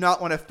why they do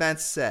not want to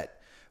fence sit.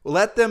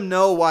 Let them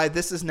know why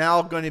this is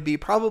now going to be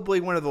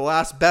probably one of the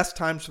last best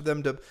times for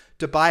them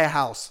to buy a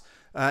house.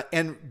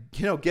 And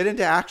get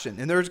into action.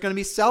 And there's going to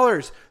be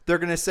sellers. They're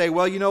going to say,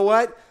 well, you know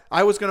what?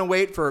 I was going to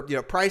wait for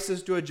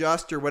prices to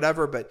adjust or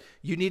whatever, but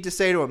you need to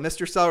say to them,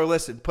 Mr. Seller,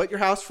 listen, put your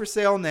house for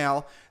sale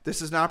now.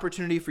 This is an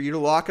opportunity for you to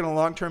lock in a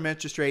long-term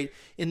interest rate.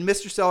 And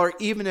Mr. Seller,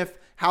 even if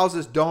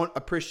houses don't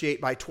appreciate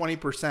by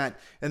 20%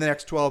 in the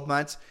next 12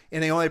 months,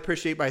 and they only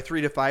appreciate by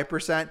 3 to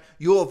 5%,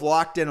 you'll have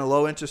locked in a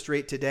low interest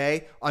rate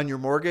today on your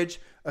mortgage,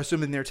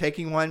 assuming they're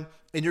taking one.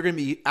 And you're going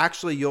to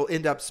be you'll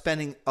end up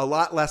spending a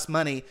lot less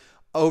money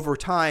over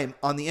time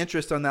on the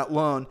interest on that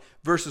loan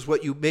versus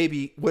what you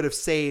maybe would have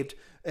saved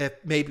if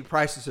maybe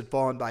prices had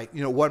fallen by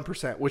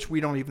 1%, which we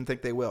don't even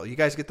think they will. You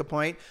guys get the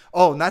point?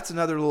 Oh, and that's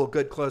another little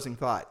good closing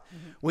thought.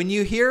 Mm-hmm. When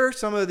you hear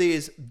some of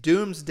these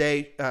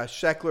doomsday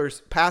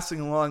shecklers passing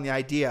along the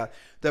idea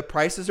that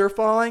prices are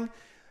falling,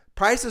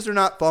 prices are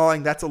not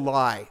falling. That's a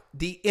lie.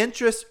 The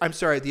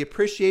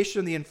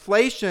appreciation, the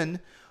inflation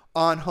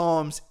on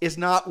homes is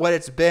not what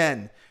it's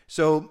been.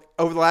 So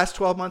over the last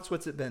 12 months,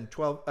 what's it been?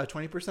 20%?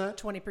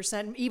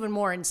 20%, even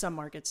more in some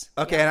markets.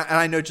 Okay, yeah. And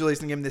I know Julie's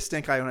going to give me the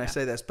stink eye when I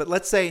say this, but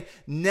let's say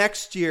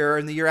next year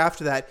and the year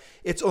after that,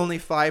 it's only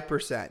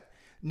 5%.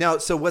 Now,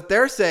 so what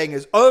they're saying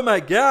is, oh my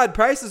God,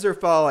 prices are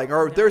falling,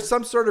 or there's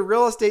some sort of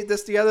real estate,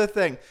 this, the other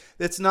thing.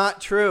 That's not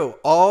true.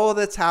 All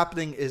that's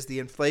happening is the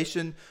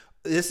inflation.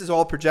 This is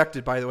all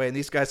projected, by the way, and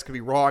these guys could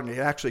be wrong. It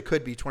actually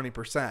could be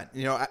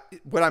 20%.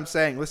 What I'm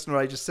saying, listen to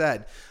what I just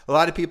said. A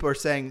lot of people are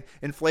saying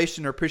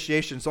inflation or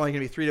appreciation is only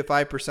going to be 3 to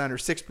 5% or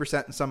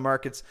 6% in some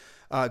markets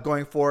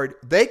going forward.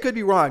 They could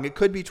be wrong. It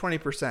could be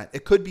 20%.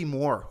 It could be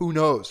more. Who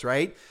knows,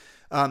 right?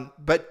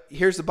 But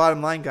here's the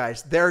bottom line,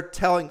 guys. They're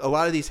telling, a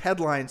lot of these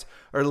headlines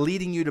are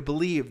leading you to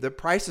believe that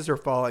prices are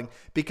falling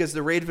because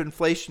the rate of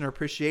inflation or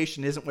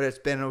appreciation isn't what it's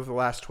been over the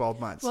last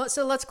 12 months. Well,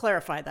 so let's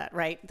clarify that,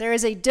 right? There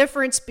is a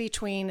difference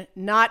between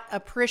not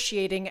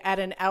appreciating at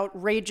an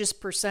outrageous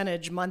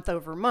percentage month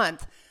over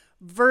month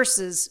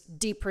versus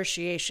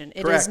depreciation.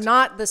 It Correct. is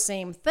not the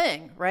same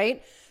thing,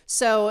 right?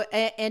 So,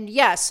 and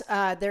yes,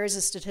 there is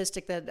a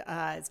statistic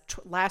that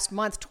last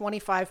month,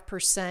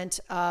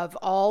 25% of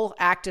all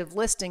active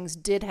listings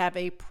did have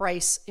a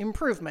price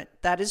improvement.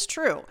 That is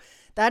true.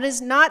 That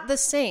is not the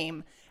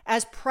same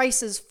as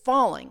prices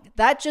falling.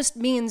 That just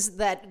means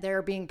that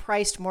they're being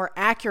priced more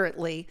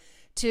accurately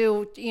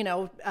to,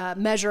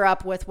 measure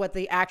up with what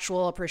the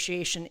actual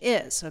appreciation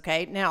is.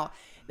 Okay. Now,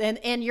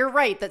 and you're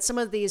right that some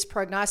of these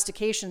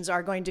prognostications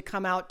are going to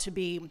come out to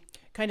be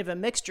kind of a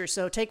mixture.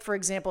 So take, for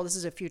example, this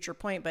is a future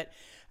point, but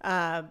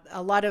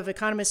a lot of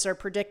economists are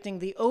predicting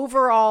the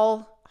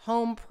overall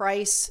home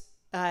price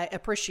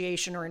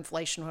appreciation or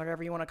inflation,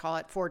 whatever you want to call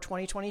it, for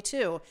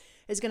 2022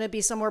 is going to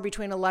be somewhere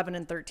between 11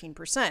 and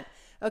 13%.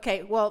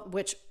 Okay, well,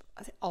 which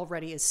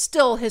already is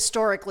still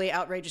historically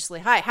outrageously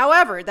high.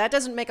 However, that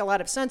doesn't make a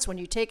lot of sense when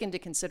you take into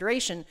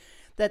consideration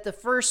that the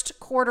first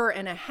quarter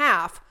and a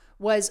half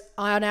was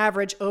on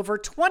average over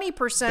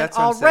 20% That's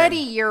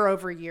already insane. year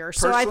over year.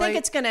 So I think Personally-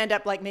 it's going to end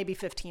up like maybe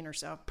 15 or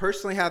so.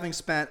 Personally, having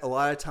spent a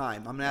lot of time,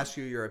 I'm going to ask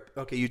you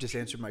okay, you just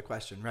answered my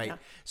question, right? Yeah.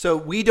 So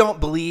we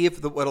don't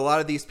believe that what a lot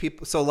of these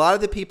people, so a lot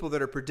of the people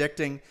that are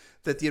predicting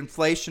that the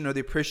inflation or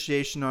the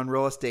appreciation on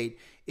real estate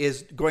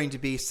is going to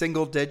be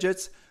single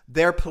digits,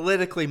 they're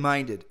politically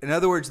minded. In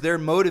other words, their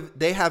motive,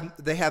 they have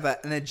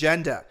an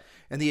agenda.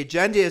 And the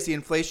agenda is the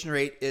inflation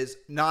rate is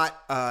not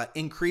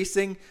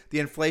increasing.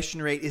 The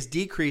inflation rate is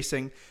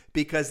decreasing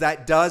because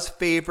that does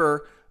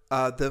favor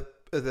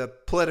the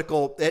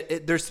political.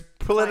 There's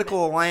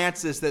political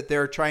alliances that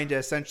they're trying to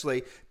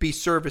essentially be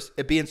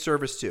in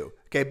service to.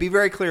 Okay, be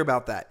very clear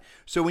about that.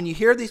 So when you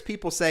hear these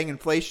people saying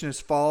inflation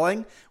is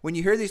falling, when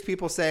you hear these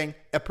people saying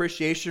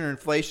appreciation or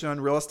inflation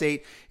on real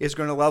estate is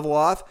going to level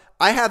off,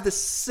 I have this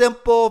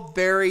simple,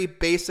 very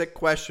basic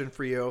question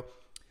for you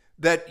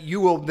that you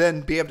will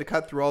then be able to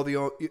cut through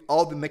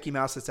all the Mickey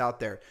Mouse that's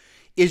out there.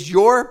 Is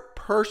your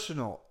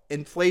personal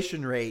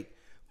inflation rate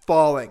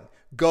falling?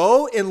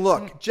 Go and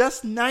look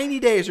just 90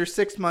 days or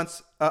 6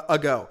 months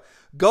ago.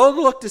 Go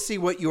look to see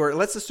what you were.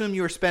 Let's assume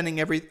you were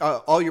spending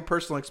all your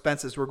personal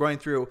expenses were going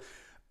through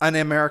an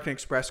American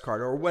Express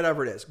card or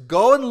whatever it is.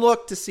 Go and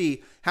look to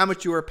see how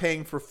much you are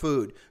paying for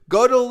food.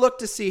 Go to look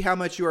to see how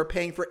much you are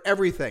paying for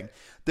everything.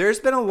 There's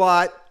been a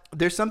lot.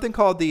 There's something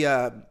called the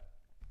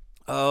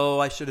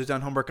I should have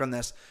done homework on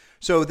this.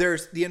 So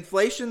there's the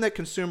inflation that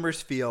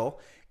consumers feel,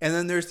 and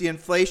then there's the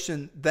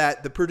inflation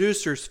that the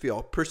producers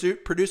feel.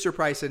 Producer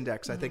price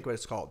index, I think what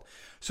it's called.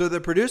 So the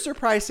producer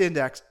price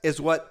index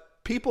is what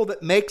people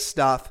that make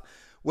stuff,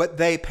 what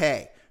they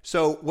pay.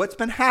 So what's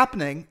been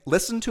happening,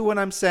 listen to what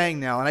I'm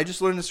saying now, and I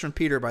just learned this from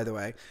Peter, by the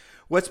way.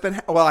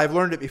 I've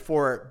learned it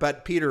before,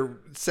 but Peter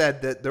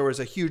said that there was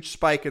a huge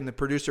spike in the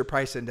producer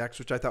price index,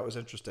 which I thought was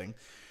interesting.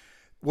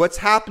 What's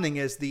happening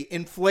is the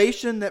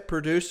inflation that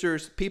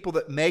people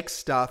that make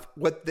stuff,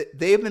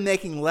 they've been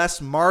making less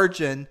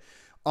margin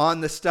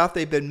on the stuff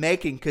they've been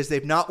making because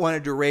they've not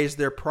wanted to raise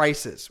their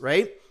prices,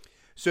 right?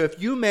 So if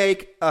you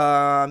make,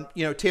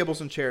 tables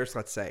and chairs,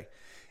 let's say,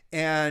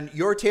 and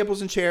your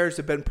tables and chairs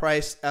have been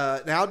priced,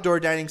 an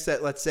outdoor dining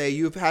set, let's say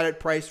you've had it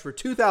priced for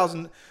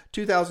 $2,000,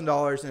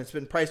 and it's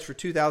been priced for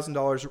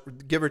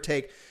 $2,000, give or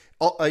take,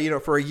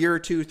 for a year or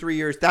 2, 3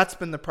 years. That's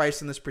been the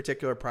price in this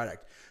particular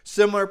product.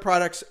 Similar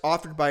products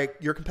offered by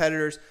your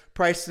competitors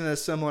priced in a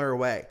similar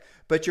way.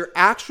 But your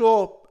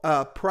actual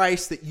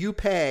price that you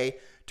pay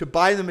to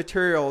buy the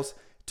materials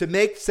to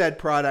make said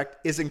product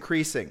is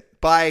increasing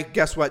by,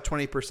 guess what,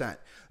 20%.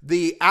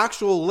 The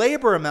actual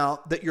labor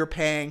amount that you're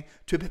paying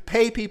to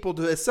pay people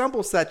to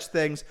assemble such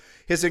things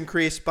has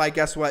increased by,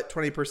 guess what,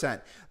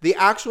 20%. The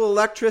actual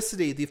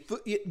electricity,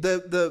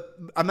 the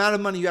amount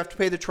of money you have to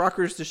pay the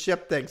truckers to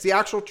ship things, the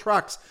actual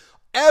trucks,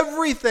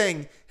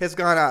 everything has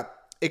gone up.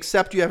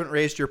 Except you haven't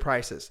raised your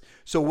prices.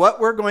 So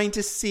what we're going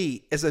to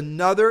see is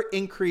another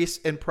increase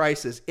in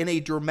prices in a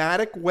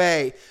dramatic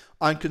way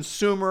on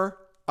consumer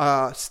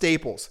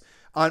staples.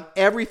 On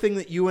everything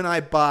that you and I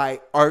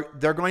buy,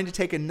 they're going to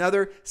take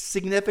another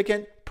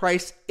significant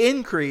price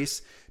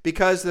increase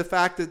because of the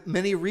fact that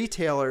many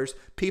retailers,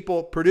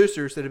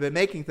 producers that have been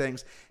making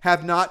things,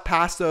 have not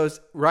passed those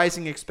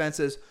rising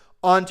expenses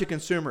on to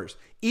consumers.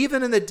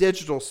 Even in the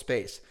digital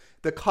space,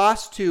 the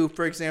cost to,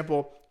 for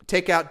example,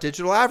 take out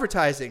digital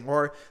advertising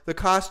or the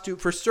cost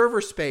for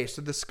server space.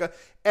 So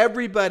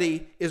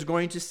everybody is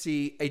going to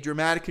see a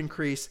dramatic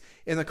increase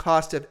in the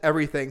cost of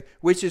everything,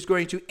 which is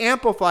going to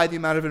amplify the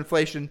amount of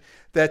inflation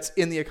that's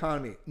in the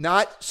economy,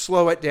 not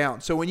slow it down.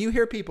 So when you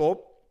hear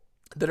people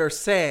that are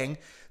saying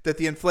that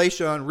the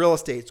inflation on real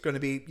estate is going to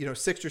be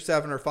 6 or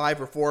 7 or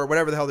 5 or 4 or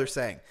whatever the hell they're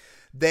saying,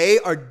 they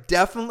are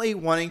definitely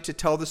wanting to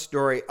tell the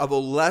story of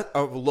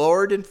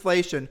lowered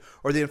inflation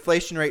or the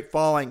inflation rate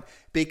falling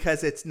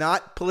because it's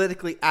not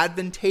politically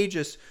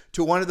advantageous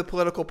to one of the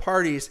political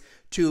parties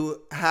to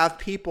have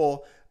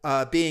people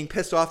being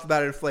pissed off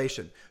about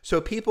inflation. So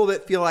people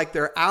that feel like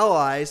they're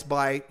allies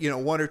by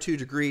 1 or 2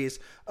 degrees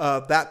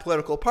of that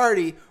political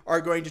party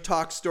are going to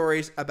talk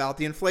stories about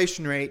the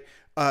inflation rate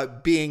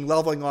being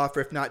leveling off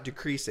or if not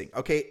decreasing.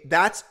 Okay,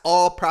 that's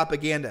all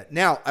propaganda.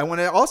 Now, I want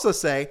to also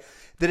say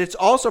that it's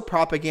also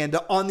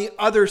propaganda on the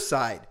other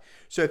side.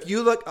 So if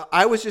you look,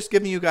 I was just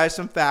giving you guys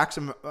some facts.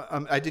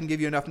 I didn't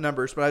give you enough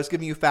numbers, but I was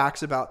giving you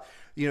facts about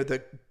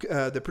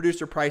the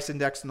producer price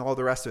index and all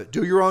the rest of it.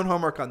 Do your own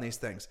homework on these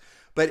things.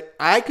 But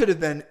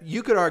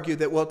you could argue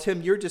that, well,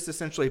 Tim, you're just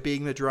essentially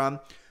being the drum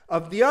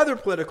of the other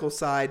political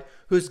side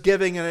who's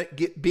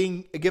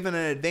being given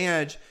an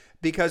advantage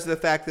because of the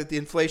fact that the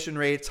inflation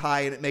rate's high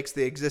and it makes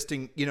the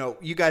existing,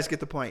 you guys get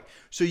the point.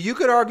 So you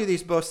could argue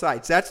these both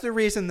sides. That's the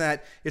reason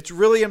that it's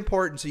really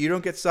important so you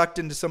don't get sucked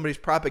into somebody's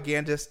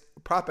propagandized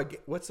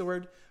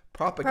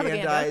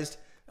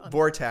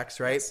vortex,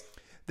 right? Yes.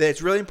 that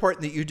it's really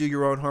important that you do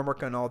your own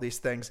homework on all these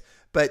things.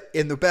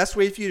 And the best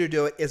way for you to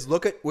do it is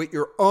look at what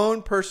your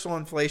own personal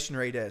inflation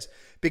rate is.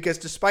 Because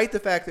despite the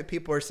fact that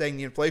people are saying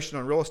the inflation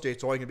on real estate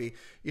is only going to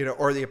be,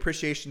 or the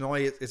appreciation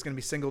only is going to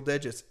be single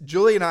digits.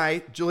 Julie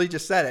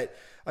just said it.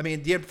 I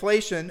mean, the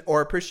inflation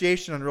or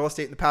appreciation on real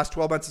estate in the past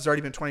 12 months has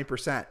already been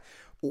 20%.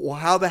 Well,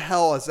 how the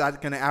hell is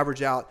that going to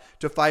average out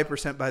to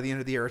 5% by the end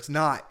of the year? It's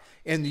not.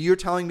 And you're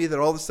telling me that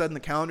all of a sudden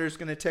the calendar is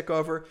going to tick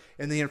over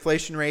and the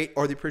inflation rate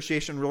or the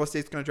appreciation in real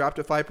estate is going to drop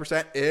to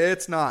 5%?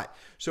 It's not.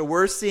 So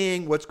we're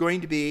seeing what's going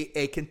to be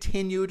a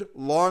continued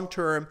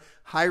long-term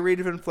high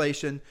rate of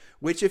inflation,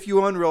 which if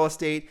you own real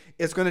estate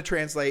is going to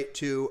translate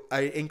to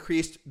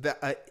increased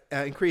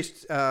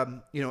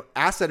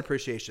asset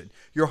appreciation.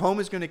 Your home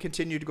is going to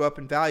continue to go up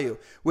in value,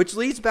 which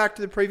leads back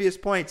to the previous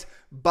points.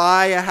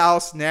 Buy a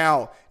house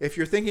now. If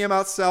you're thinking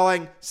about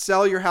selling,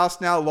 sell your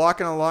house now, lock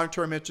in a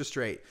long-term interest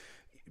rate.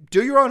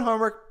 Do your own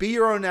homework, be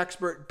your own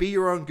expert, be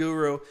your own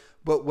guru.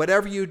 But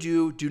whatever you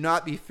do, do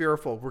not be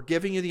fearful. We're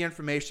giving you the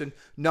information.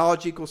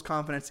 Knowledge equals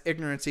confidence.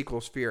 Ignorance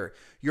equals fear.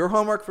 Your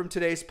homework from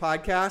today's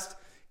podcast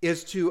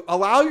is to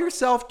allow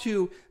yourself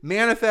to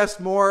manifest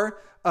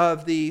more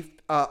of the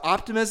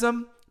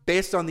optimism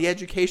based on the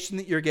education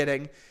that you're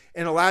getting,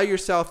 and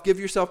give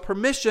yourself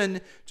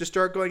permission to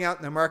start going out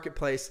in the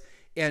marketplace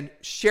and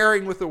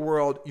sharing with the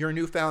world your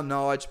newfound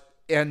knowledge.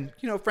 And,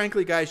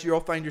 frankly, guys, you'll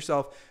find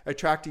yourself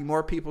attracting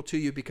more people to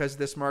you because of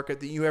this market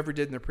than you ever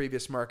did in the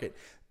previous market.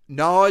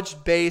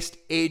 Knowledge-based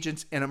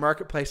agents in a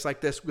marketplace like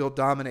this will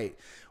dominate.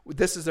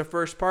 This is the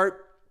first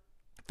part,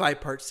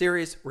 5-part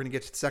series. We're going to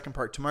get to the second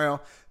part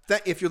tomorrow.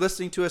 If you're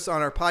listening to us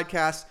on our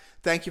podcast,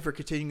 thank you for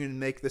continuing to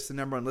make this the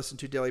number one listen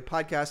to daily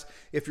podcast.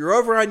 If you're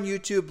over on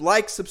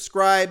YouTube,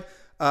 subscribe,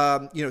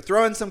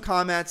 throw in some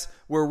comments.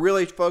 We're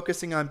really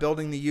focusing on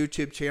building the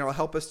YouTube channel.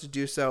 Help us to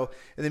do so.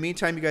 In the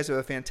meantime, you guys have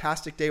a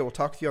fantastic day. We'll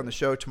talk to you on the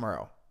show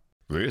tomorrow.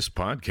 This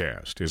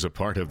podcast is a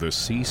part of the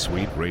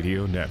C-Suite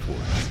Radio Network.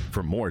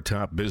 For more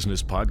top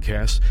business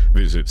podcasts,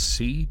 visit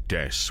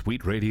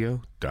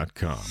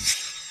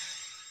c-suiteradio.com.